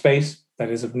is of space,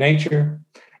 that is of nature,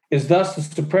 is thus the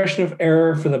suppression of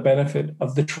error for the benefit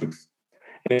of the truth.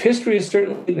 And if history is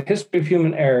certainly the history of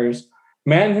human errors,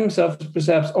 man himself is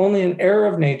perhaps only an error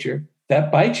of nature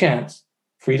that by chance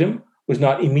freedom was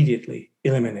not immediately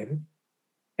eliminated."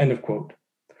 End of quote.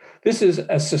 This is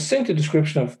as succinct a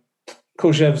description of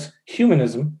Kojève's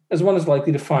humanism as one is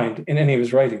likely to find in any of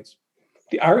his writings.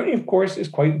 The irony, of course, is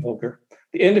quite vulgar.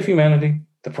 The end of humanity,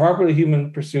 the properly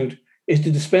human pursuit, is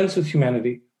to dispense with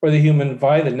humanity, or the human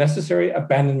via the necessary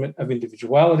abandonment of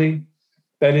individuality,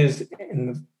 that is,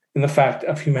 in the fact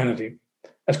of humanity,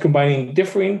 as combining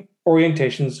differing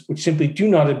orientations which simply do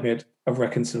not admit of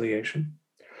reconciliation.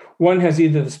 One has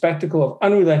either the spectacle of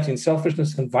unrelenting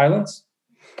selfishness and violence,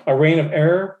 a reign of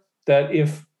error that,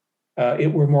 if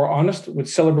it were more honest, would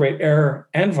celebrate error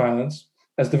and violence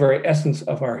as the very essence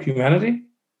of our humanity,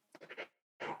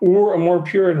 or a more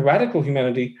pure and radical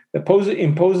humanity that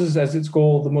imposes as its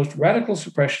goal the most radical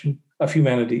suppression of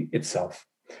humanity itself,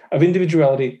 of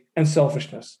individuality and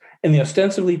selfishness, in the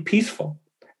ostensibly peaceful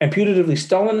and putatively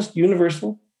Stalinist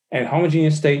universal and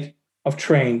homogeneous state of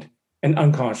trained and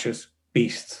unconscious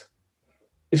beasts.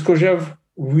 Is Kojève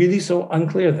really so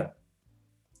unclear, then?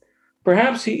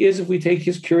 Perhaps he is, if we take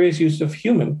his curious use of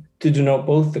human to denote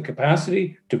both the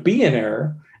capacity to be in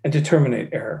error and to terminate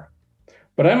error.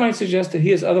 But I might suggest that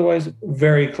he is otherwise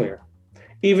very clear,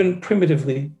 even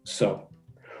primitively so.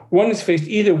 One is faced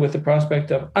either with the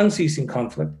prospect of unceasing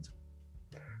conflict,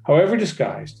 however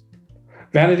disguised,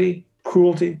 vanity,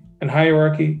 cruelty, and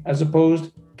hierarchy, as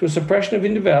opposed to a suppression of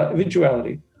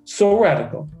individuality so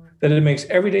radical that it makes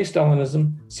everyday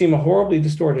Stalinism seem a horribly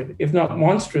distorted, if not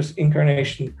monstrous,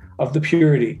 incarnation of the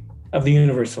purity of the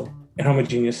universal and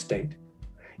homogeneous state.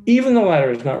 Even the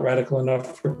latter is not radical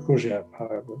enough for Kojève,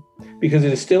 however, because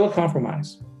it is still a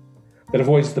compromise that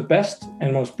avoids the best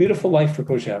and most beautiful life for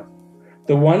Kojève,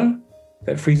 the one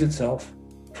that frees itself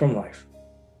from life.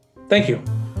 Thank you.